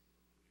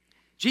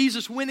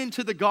 Jesus went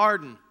into the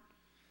garden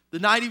the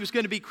night he was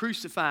going to be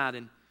crucified,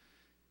 and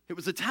it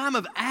was a time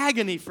of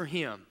agony for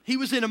him. He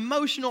was in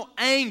emotional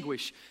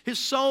anguish. His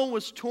soul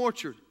was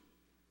tortured.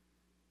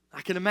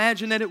 I can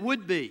imagine that it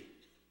would be.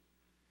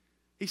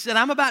 He said,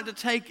 I'm about to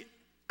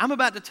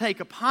take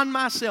upon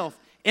myself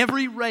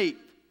every rape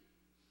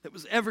that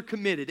was ever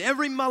committed,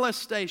 every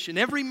molestation,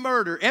 every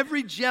murder,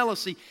 every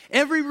jealousy,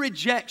 every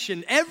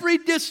rejection, every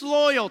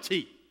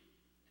disloyalty.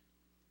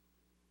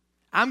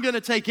 I'm going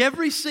to take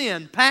every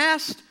sin,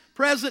 past,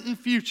 present, and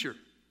future,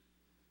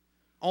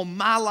 on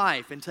my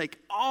life and take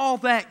all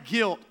that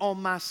guilt on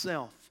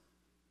myself.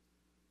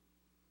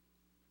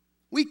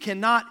 We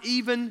cannot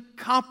even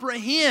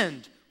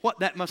comprehend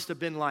what that must have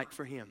been like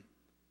for him.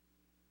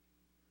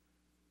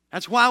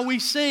 That's why we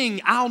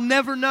sing, I'll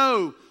never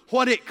know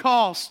what it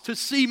costs to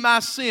see my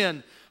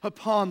sin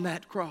upon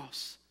that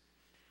cross.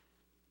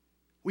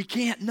 We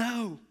can't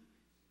know.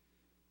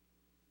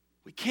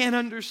 We can't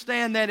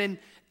understand that. And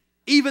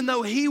even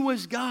though he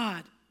was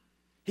God,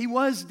 he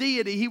was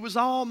deity, he was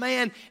all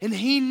man, and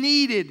he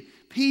needed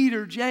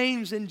Peter,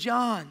 James, and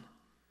John.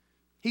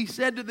 He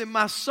said to them,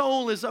 my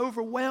soul is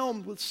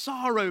overwhelmed with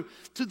sorrow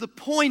to the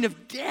point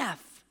of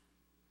death.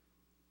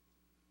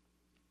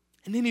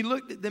 And then he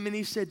looked at them and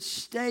he said,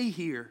 stay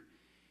here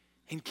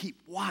and keep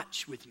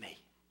watch with me.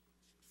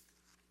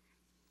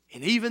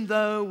 And even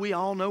though we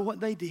all know what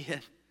they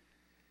did,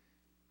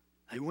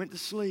 they went to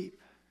sleep.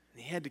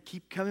 And he had to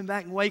keep coming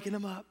back and waking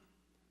them up.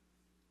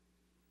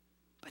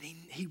 But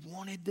he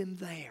wanted them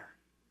there.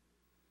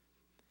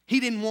 He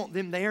didn't want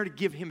them there to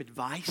give him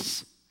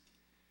advice.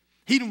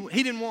 He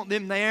didn't want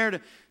them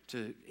there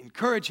to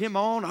encourage him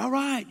on. All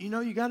right,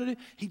 you got to do.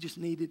 He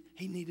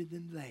needed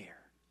them there.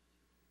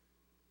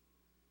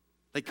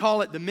 They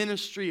call it the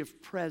ministry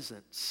of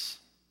presence.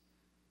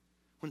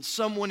 When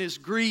someone is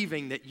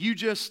grieving, that you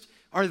just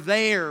are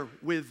there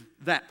with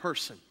that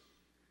person,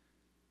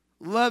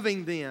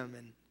 loving them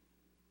and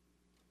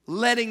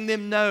letting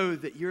them know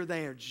that you're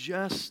there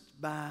just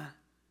by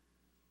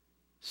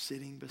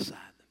sitting beside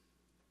them.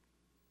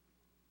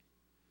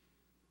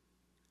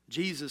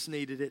 Jesus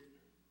needed it.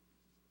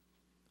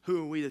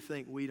 Who are we to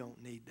think we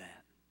don't need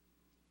that?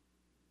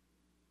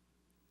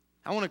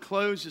 I want to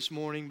close this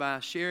morning by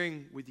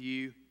sharing with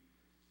you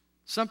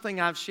something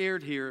I've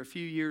shared here a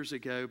few years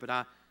ago, but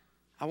I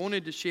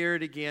wanted to share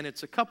it again.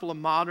 It's a couple of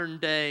modern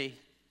day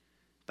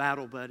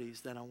battle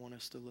buddies that I want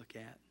us to look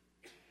at.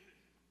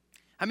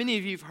 How many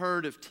of you have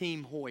heard of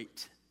Team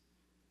Hoyt?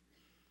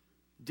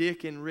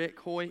 Dick and Rick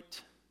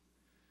Hoyt?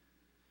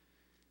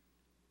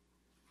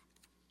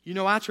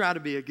 I try to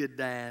be a good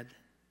dad.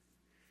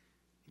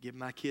 Give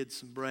my kids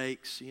some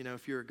breaks.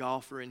 If you're a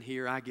golfer in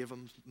here, I give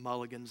them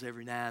mulligans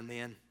every now and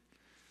then.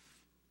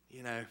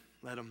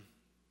 Let them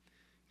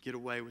get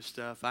away with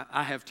stuff.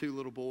 I have two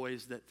little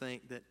boys that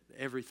think that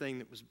everything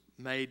that was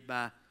made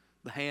by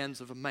the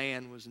hands of a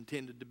man was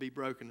intended to be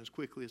broken as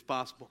quickly as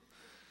possible.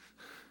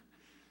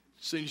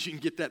 As soon as you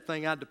can get that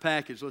thing out of the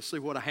package, let's see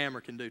what a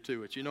hammer can do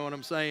to it. You know what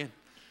I'm saying?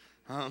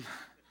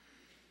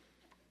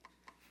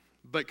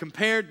 But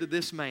compared to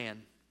this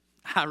man,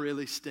 I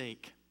really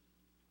stink.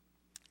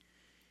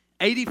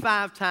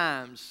 85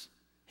 times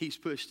he's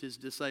pushed his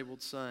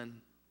disabled son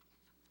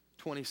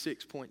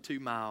 26.2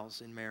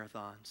 miles in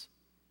marathons.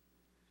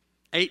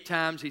 8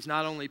 times he's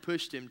not only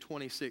pushed him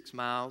 26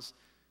 miles,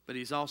 but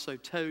he's also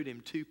towed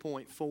him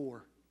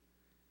 2.4.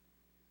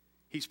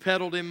 He's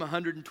pedaled him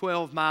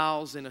 112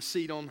 miles in a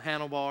seat on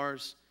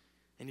handlebars,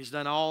 and he's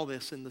done all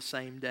this in the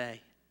same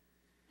day.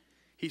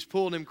 He's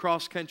pulled him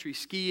cross-country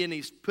skiing,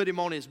 he's put him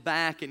on his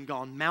back and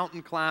gone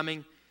mountain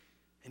climbing,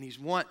 and he's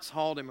once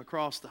hauled him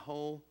across the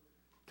whole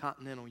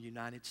continental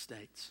United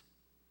States.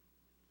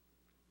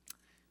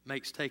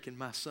 Makes taking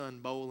my son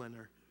bowling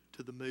or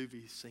to the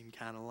movies seem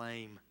kind of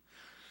lame.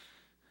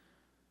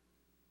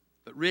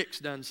 But Rick's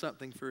done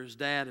something for his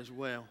dad as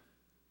well,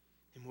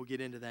 and we'll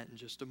get into that in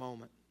just a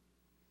moment.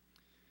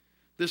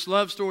 This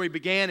love story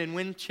began in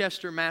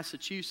Winchester,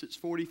 Massachusetts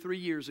 43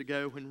 years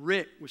ago when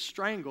Rick was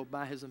strangled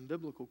by his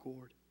umbilical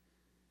cord,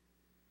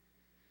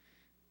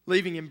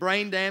 leaving him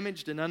brain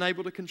damaged and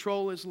unable to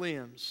control his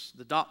limbs.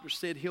 The doctor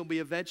said he'll be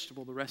a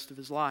vegetable the rest of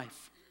his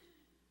life.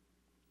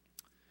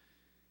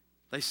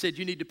 They said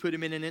you need to put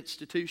him in an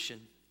institution.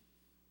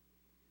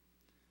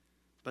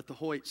 But the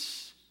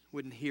Hoyts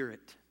wouldn't hear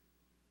it.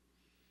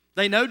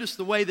 They noticed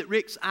the way that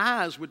Rick's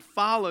eyes would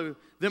follow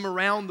them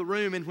around the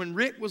room. And when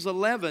Rick was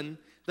 11,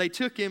 they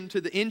took him to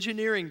the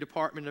engineering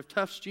department of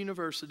Tufts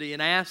University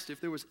and asked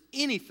if there was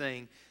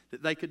anything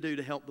that they could do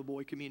to help the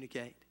boy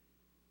communicate.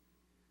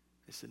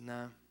 They said,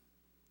 no,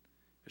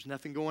 there's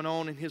nothing going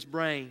on in his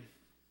brain.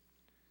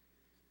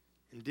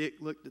 And Dick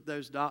looked at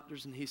those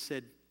doctors and he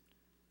said,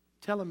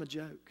 tell him a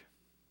joke.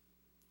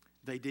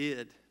 They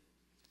did,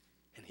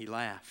 and he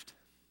laughed.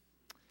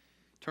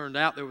 Turned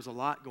out there was a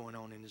lot going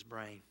on in his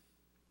brain.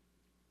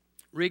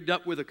 Rigged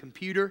up with a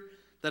computer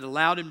that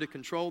allowed him to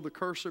control the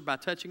cursor by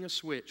touching a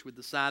switch with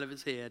the side of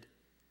his head,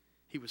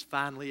 he was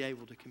finally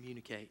able to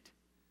communicate.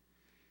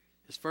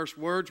 His first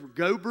words were,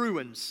 "Go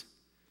Bruins."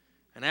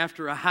 And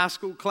after a high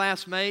school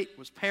classmate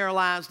was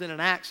paralyzed in an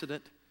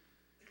accident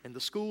and the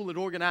school had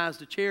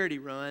organized a charity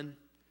run,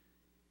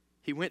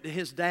 he went to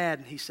his dad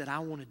and he said, I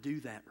want to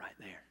do that right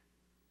there.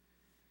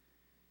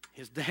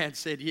 His dad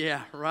said,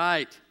 yeah,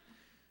 right.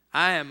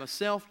 I am a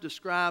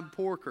self-described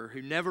porker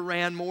who never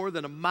ran more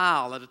than a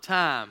mile at a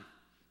time.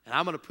 And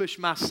I'm going to push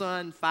my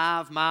son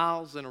 5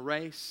 miles in a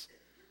race.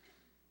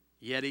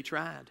 Yet he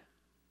tried.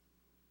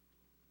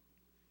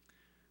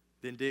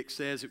 Then Dick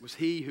says it was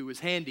he who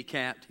was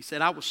handicapped. He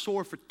said, I was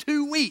sore for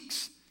 2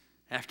 weeks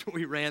after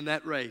we ran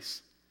that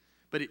race.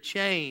 But it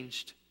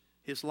changed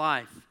his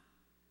life.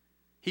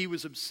 He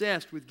was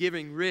obsessed with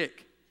giving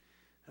Rick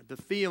the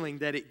feeling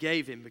that it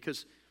gave him.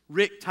 Because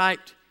Rick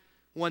typed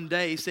one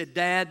day, he said,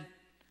 Dad,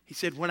 he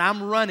said, when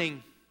I'm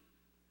running,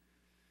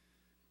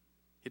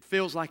 it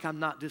feels like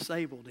I'm not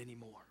disabled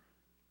anymore.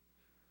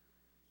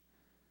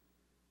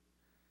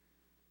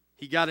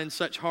 He got in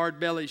such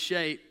hard-belly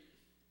shape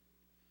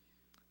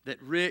that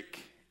Rick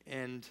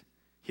and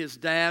his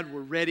dad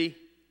were ready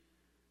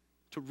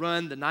to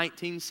run the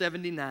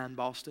 1979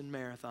 Boston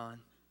Marathon.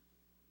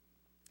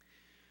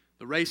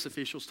 The race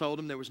officials told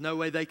him there was no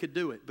way they could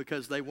do it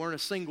because they weren't a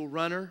single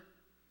runner,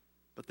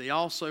 but they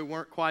also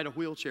weren't quite a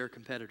wheelchair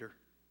competitor.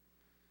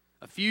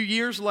 A few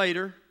years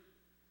later,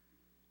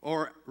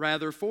 or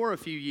rather for a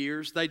few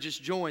years, they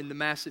just joined the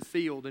massive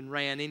field and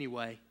ran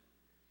anyway.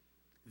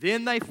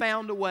 Then they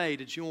found a way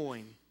to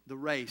join the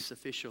race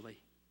officially.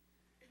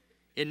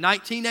 In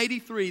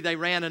 1983, they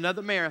ran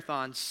another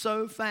marathon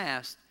so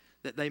fast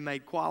that they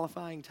made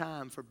qualifying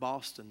time for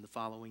Boston the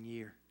following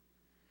year.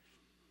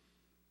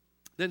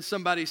 Then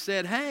somebody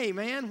said, hey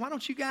man, why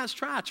don't you guys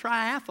try a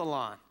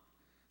triathlon?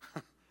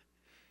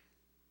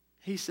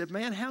 He said,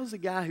 man, how's a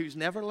guy who's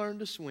never learned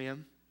to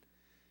swim,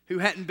 who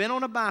hadn't been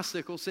on a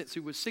bicycle since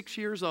he was 6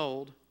 years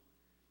old,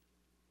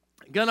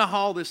 gonna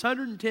haul this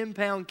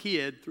 110-pound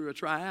kid through a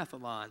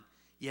triathlon?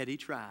 Yet he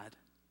tried.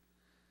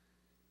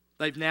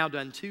 They've now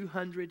done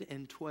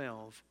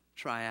 212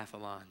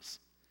 triathlons,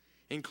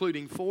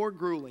 including 4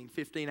 grueling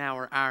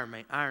 15-hour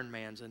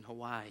Ironmans in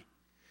Hawaii.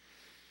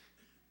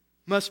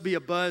 Must be a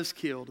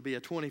buzzkill to be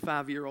a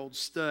 25-year-old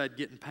stud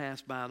getting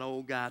passed by an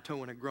old guy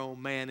towing a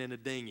grown man in a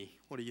dinghy.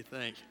 What do you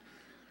think?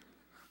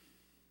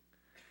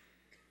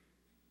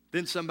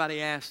 Then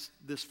somebody asked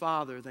this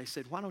father, they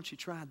said, why don't you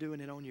try doing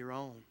it on your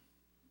own?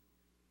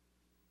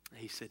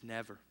 He said,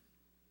 never.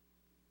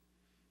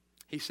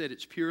 He said,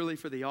 it's purely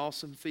for the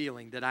awesome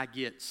feeling that I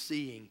get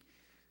seeing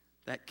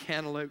that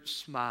cantaloupe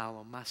smile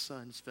on my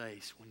son's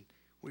face when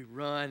we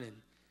run and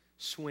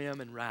swim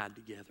and ride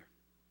together.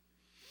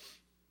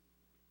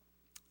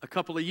 A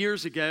couple of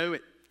years ago,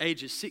 at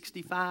ages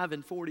 65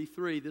 and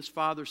 43, this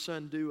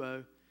father-son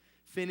duo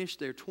finished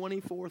their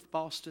 24th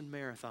Boston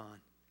Marathon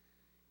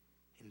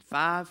in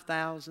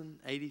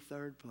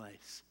 5,083rd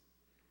place.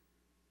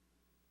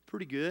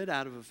 Pretty good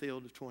out of a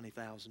field of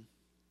 20,000.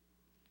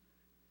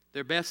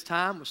 Their best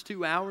time was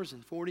 2 hours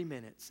and 40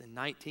 minutes in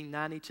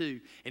 1992,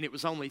 and it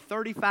was only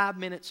 35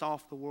 minutes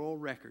off the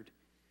world record,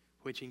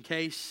 which, in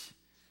case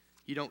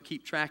you don't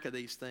keep track of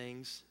these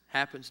things,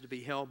 happens to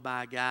be held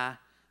by a guy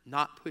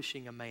not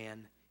pushing a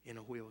man in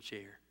a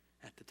wheelchair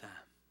at the time.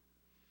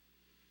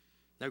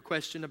 No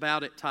question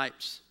about it,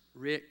 types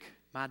Rick,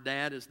 my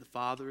dad is the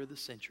father of the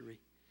century.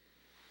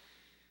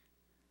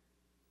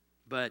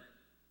 But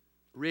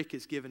Rick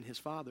has given his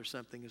father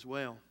something as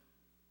well.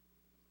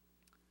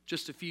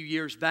 Just a few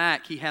years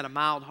back, he had a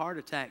mild heart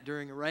attack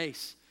during a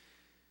race.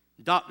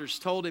 Doctors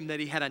told him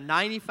that he had a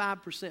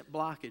 95%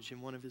 blockage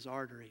in one of his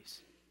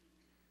arteries.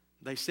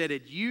 They said,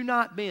 had you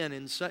not been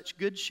in such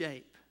good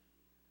shape,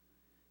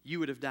 you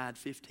would have died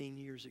 15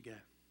 years ago.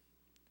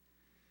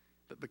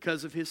 But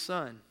because of his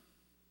son,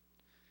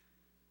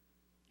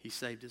 he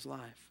saved his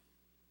life.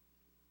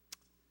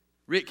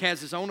 Rick has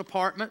his own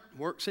apartment,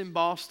 works in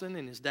Boston,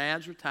 and his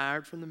dad's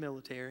retired from the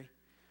military.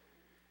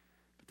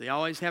 But they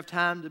always have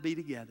time to be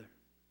together.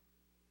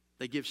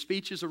 They give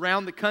speeches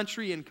around the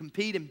country and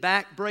compete in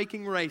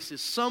back-breaking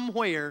races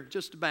somewhere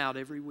just about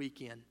every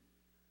weekend.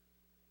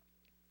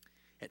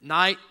 At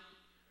night,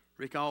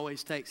 Rick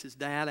always takes his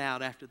dad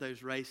out after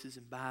those races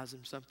and buys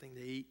him something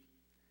to eat.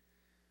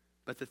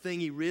 But the thing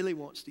he really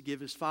wants to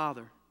give his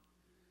father,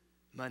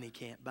 money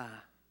can't buy.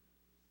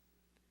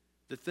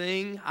 The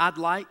thing I'd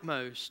like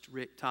most,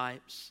 Rick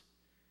types,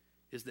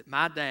 is that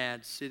my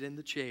dad sit in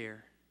the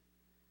chair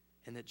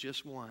and that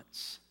just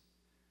once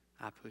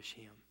I push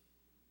him.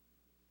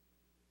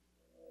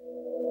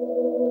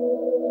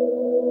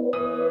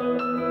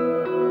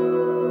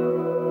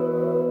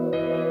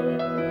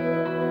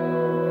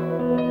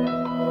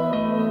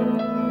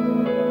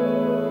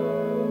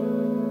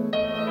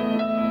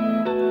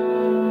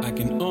 I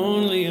can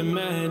only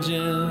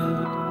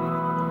imagine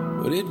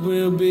what it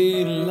will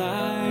be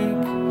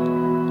like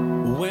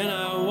when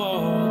I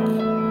walk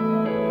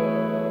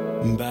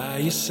by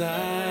your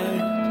side.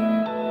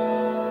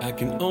 I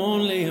can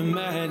only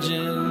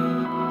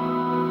imagine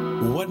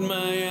what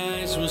my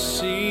eyes will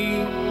see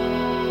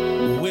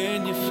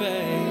when your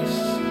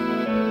face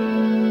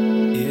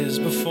is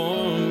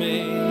before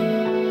me.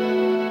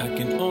 I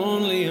can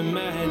only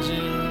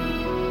imagine.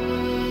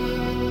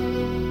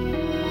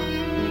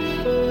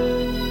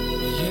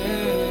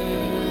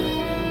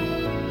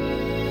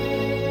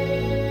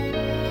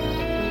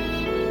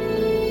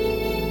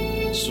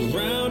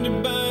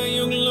 Surrounded by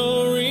your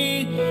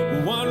glory,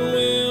 what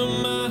will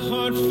my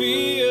heart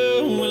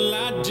feel? Will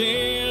I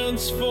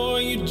dance for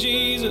you,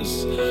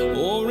 Jesus?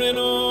 Or in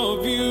awe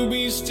of you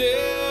be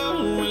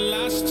still? Will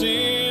I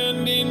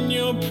stand in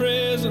your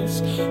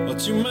presence? Or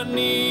to my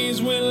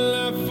knees will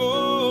I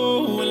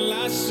fall? Will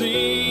I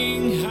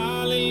sing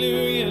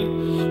hallelujah?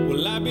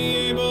 Will I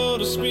be able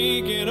to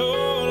speak at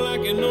all? I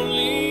can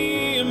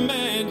only imagine.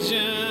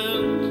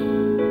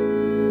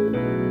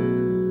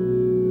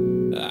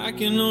 I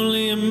can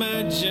only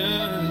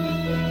imagine.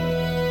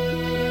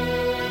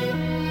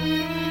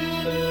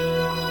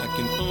 I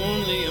can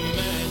only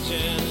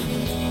imagine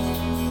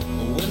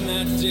when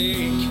that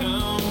day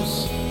comes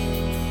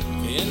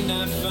and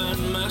I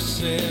find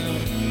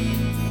myself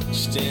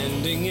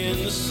standing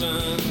in the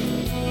sun.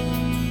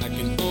 I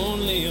can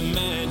only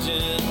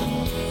imagine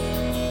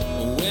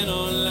when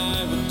all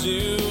I would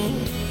do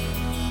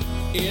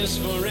is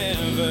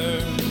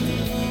forever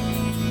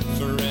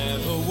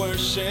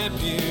worship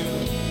you.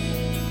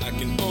 I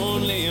can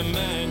only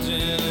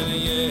imagine,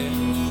 yeah.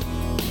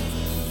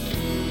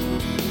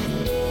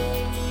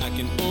 I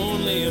can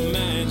only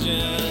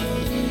imagine.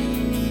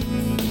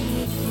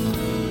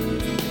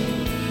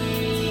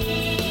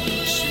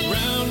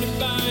 Surrounded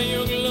by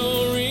your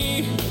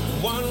glory,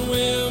 what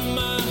will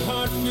my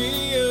heart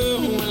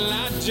feel? Will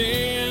I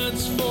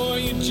dance for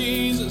you,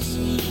 Jesus?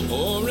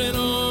 Or in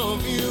awe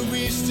of you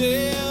be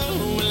still?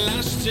 Will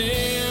I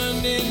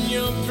stand in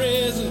your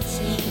presence?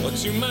 Or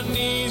to my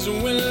knees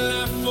will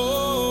I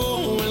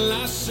fall? Will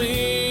I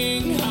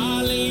sing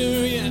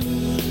hallelujah?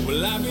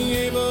 Will I be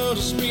able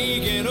to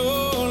speak at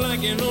all? I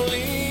can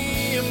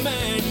only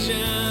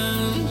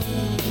imagine.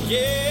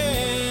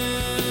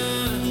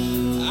 Yeah,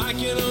 I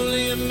can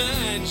only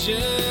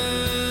imagine.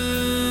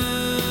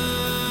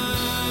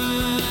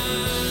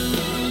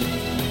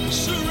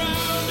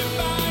 Surrounded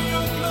by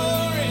your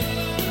glory,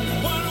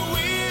 what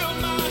will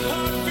my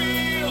heart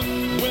feel?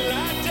 Will I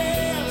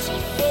dance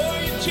for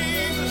you,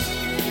 Jesus?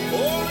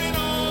 Or in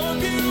awe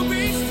of you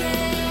be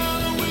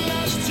still? Will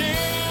I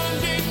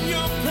stand in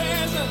your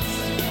presence?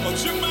 Or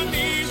to my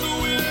knees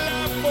will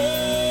I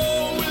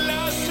fall? Will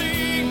I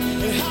sing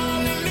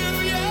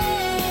hallelujah?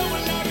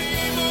 Will I be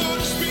able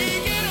to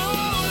speak at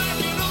all? I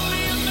can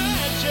only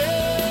imagine.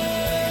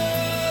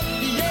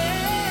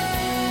 Yeah,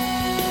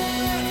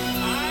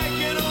 I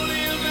can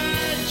only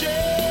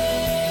imagine.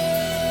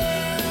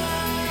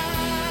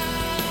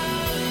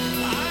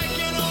 I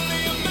can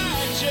only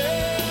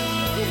imagine.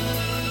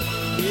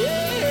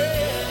 Yeah,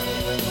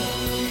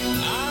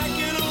 I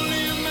can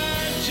only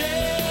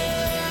imagine.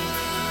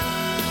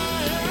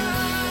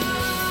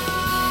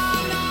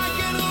 I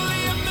can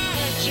only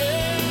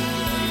imagine.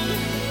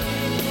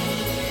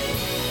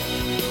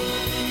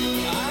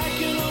 I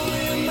can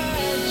only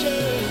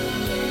imagine.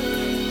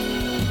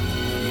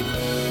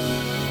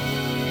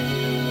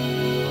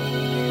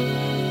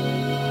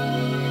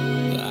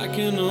 I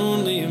can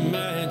only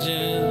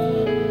imagine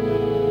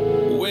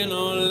when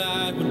all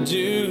I would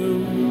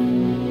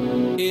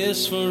do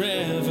is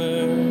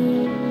forever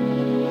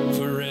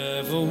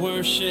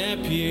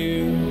worship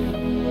you.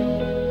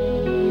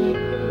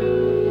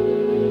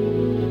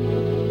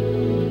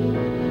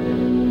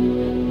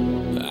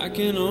 I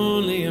can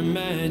only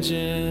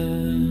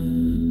imagine.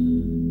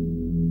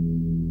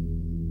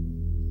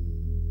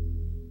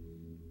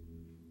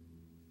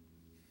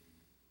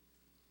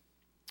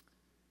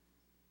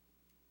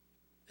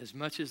 As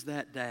much as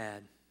that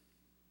dad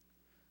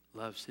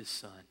loves his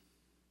son,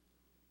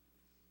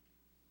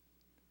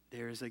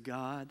 there is a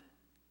God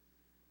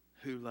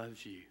who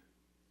loves you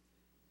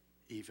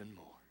even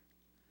more.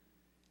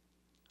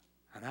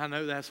 And I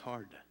know that's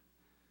hard to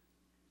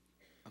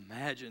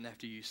imagine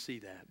after you see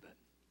that, but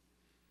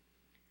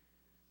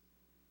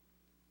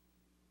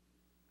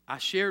I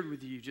shared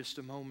with you just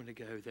a moment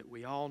ago that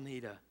we all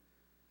need a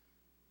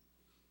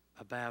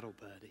battle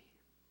buddy.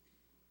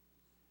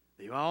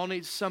 We all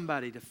need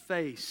somebody to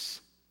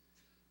face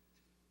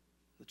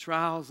the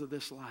trials of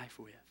this life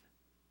with.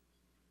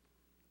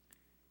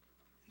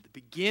 The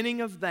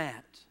beginning of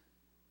that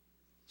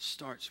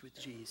starts with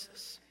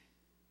Jesus.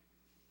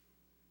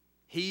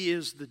 He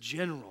is the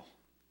general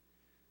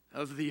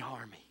of the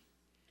army.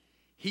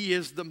 He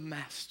is the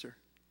master.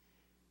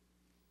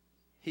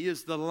 He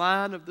is the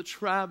Lion of the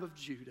tribe of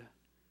Judah.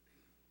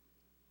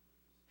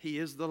 He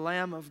is the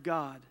Lamb of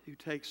God who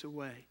takes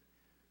away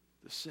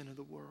the sin of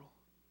the world.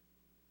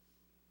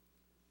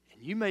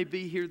 And you may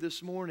be here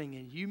this morning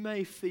and you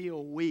may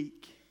feel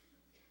weak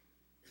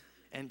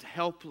and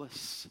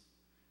helpless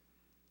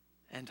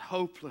and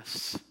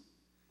hopeless.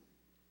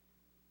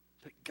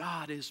 But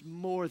God is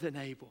more than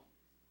able.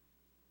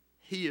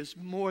 He is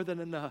more than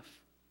enough.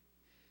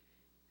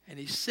 And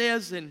He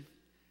says, and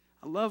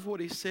I love what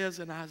He says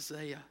in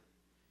Isaiah.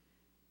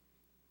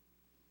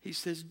 He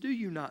says, do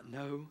you not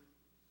know?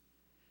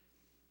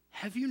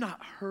 Have you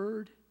not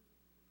heard?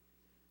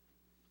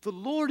 The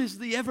Lord is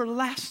the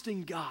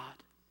everlasting God,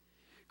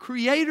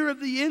 creator of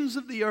the ends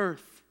of the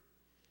earth.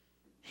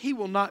 He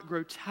will not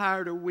grow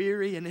tired or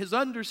weary, and His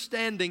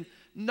understanding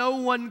no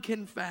one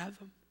can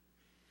fathom.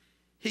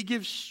 He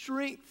gives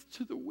strength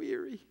to the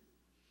weary,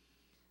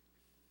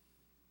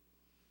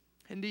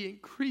 and He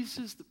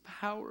increases the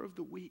power of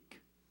the weak.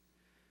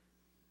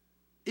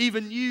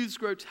 Even youths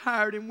grow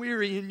tired and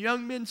weary, and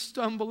young men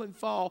stumble and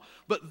fall.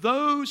 But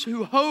those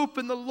who hope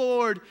in the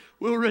Lord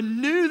will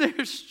renew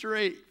their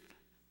strength.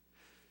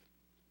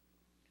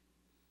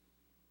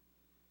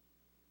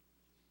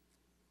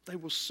 They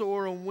will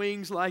soar on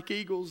wings like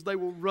eagles. They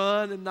will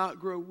run and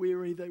not grow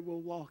weary. They will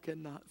walk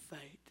and not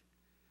faint.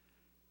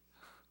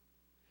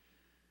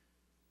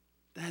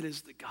 That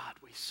is the God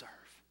we serve.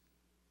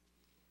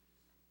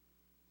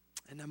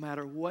 And no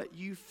matter what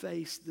you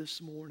face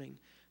this morning,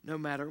 no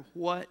matter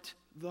what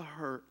the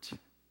hurt,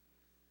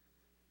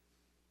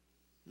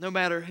 no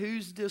matter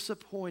who's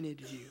disappointed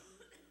you,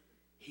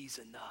 He's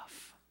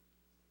enough.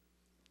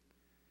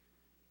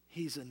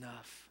 He's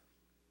enough.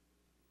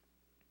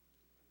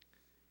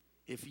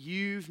 If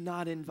you've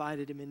not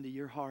invited Him into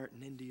your heart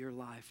and into your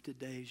life,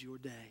 today's your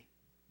day.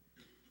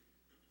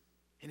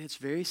 And it's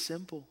very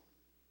simple.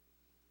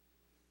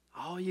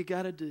 All you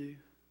got to do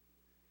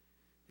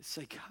is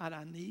say, God,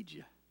 I need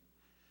You.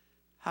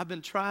 I've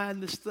been trying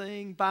this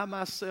thing by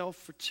myself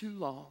for too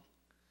long.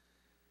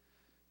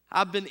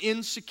 I've been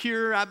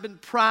insecure. I've been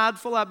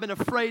prideful. I've been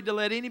afraid to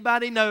let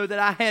anybody know that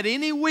I had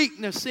any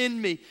weakness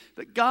in me.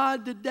 But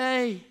God,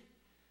 today,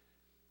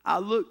 I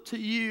look to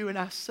You and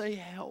I say,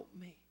 help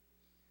me.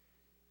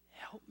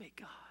 Help me,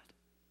 God.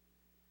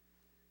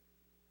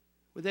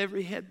 With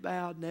every head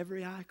bowed and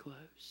every eye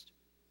closed.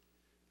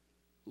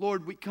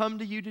 Lord, we come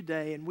to You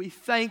today and we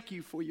thank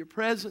You for Your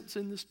presence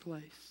in this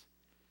place.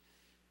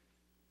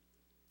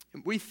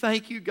 And we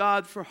thank You,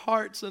 God, for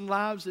hearts and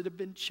lives that have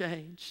been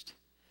changed.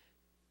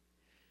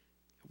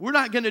 We're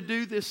not going to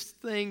do this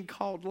thing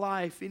called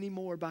life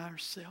anymore by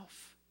ourselves.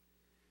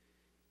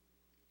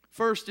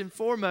 First and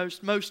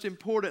foremost, most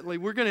importantly,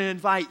 we're going to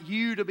invite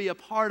You to be a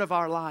part of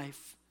our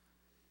life.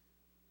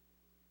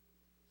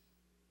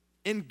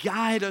 And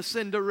guide us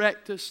and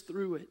direct us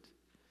through it.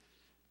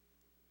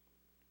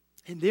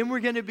 And then we're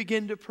going to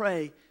begin to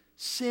pray.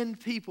 Send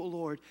people,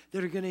 Lord,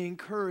 that are going to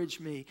encourage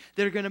me,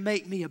 that are going to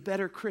make me a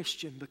better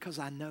Christian because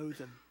I know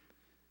them.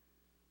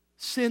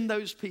 Send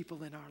those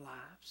people in our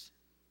lives.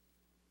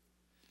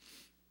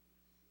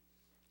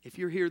 If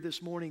you're here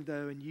this morning,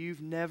 though, and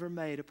you've never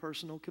made a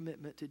personal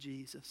commitment to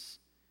Jesus,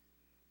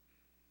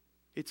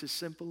 it's as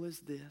simple as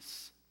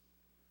this.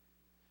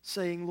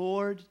 Saying,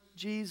 Lord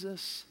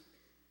Jesus,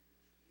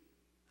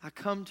 I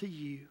come to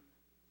You.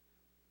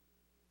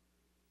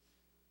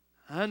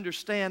 I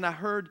understand, I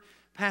heard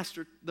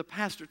the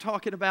pastor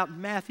talking about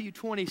Matthew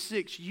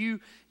 26. You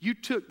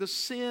took the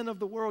sin of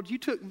the world. You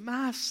took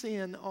my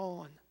sin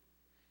on.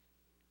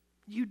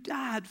 You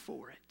died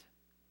for it.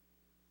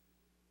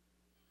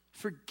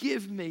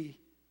 Forgive me,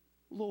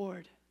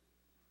 Lord,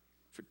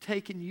 for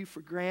taking You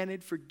for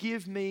granted.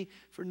 Forgive me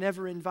for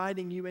never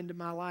inviting You into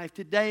my life.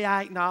 Today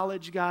I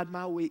acknowledge, God,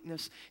 my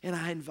weakness, and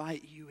I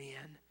invite You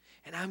in.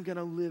 And I'm going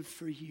to live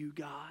for You,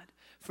 God.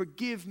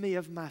 Forgive me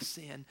of my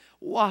sin.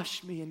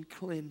 Wash me and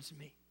cleanse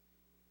me.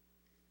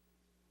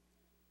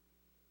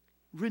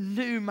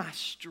 Renew my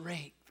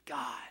strength,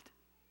 God.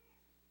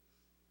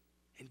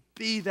 And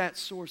be that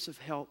source of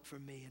help for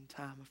me in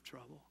time of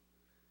trouble.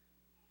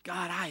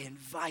 God, I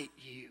invite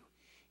You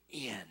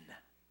in.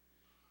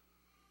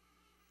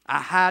 I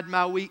hide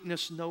my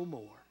weakness no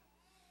more.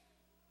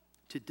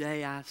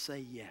 Today I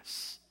say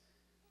yes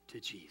to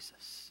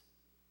Jesus.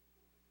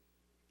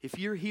 If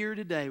you're here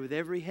today with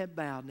every head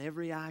bowed and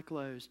every eye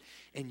closed,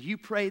 and you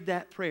prayed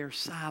that prayer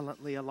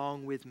silently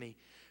along with me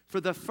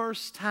for the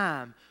first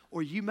time,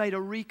 or you made a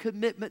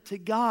recommitment to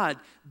God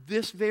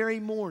this very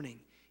morning,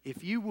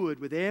 if you would,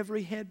 with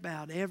every head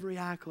bowed, every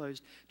eye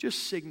closed,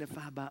 just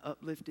signify by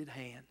uplifted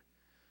hand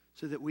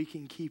so that we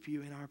can keep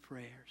you in our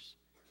prayers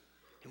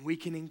and we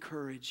can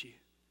encourage you.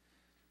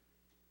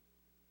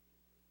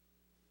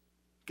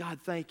 God,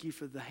 thank You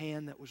for the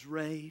hand that was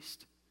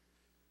raised.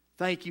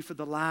 Thank You for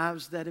the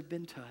lives that have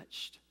been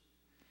touched.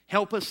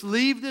 Help us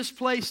leave this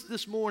place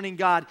this morning,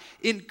 God,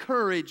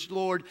 encouraged,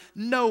 Lord,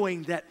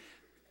 knowing that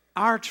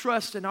our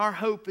trust and our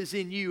hope is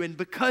in You. And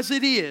because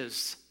it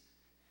is,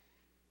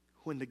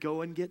 when the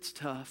going gets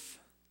tough,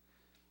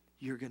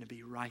 You're going to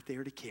be right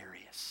there to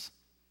carry us.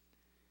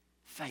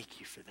 Thank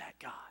You for that,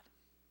 God.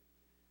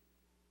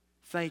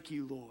 Thank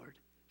You, Lord,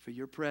 for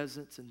Your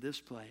presence in this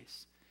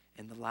place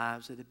and the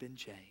lives that have been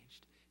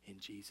changed. In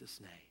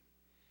Jesus' name,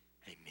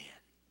 amen.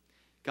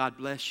 God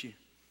bless you.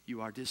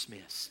 You are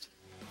dismissed.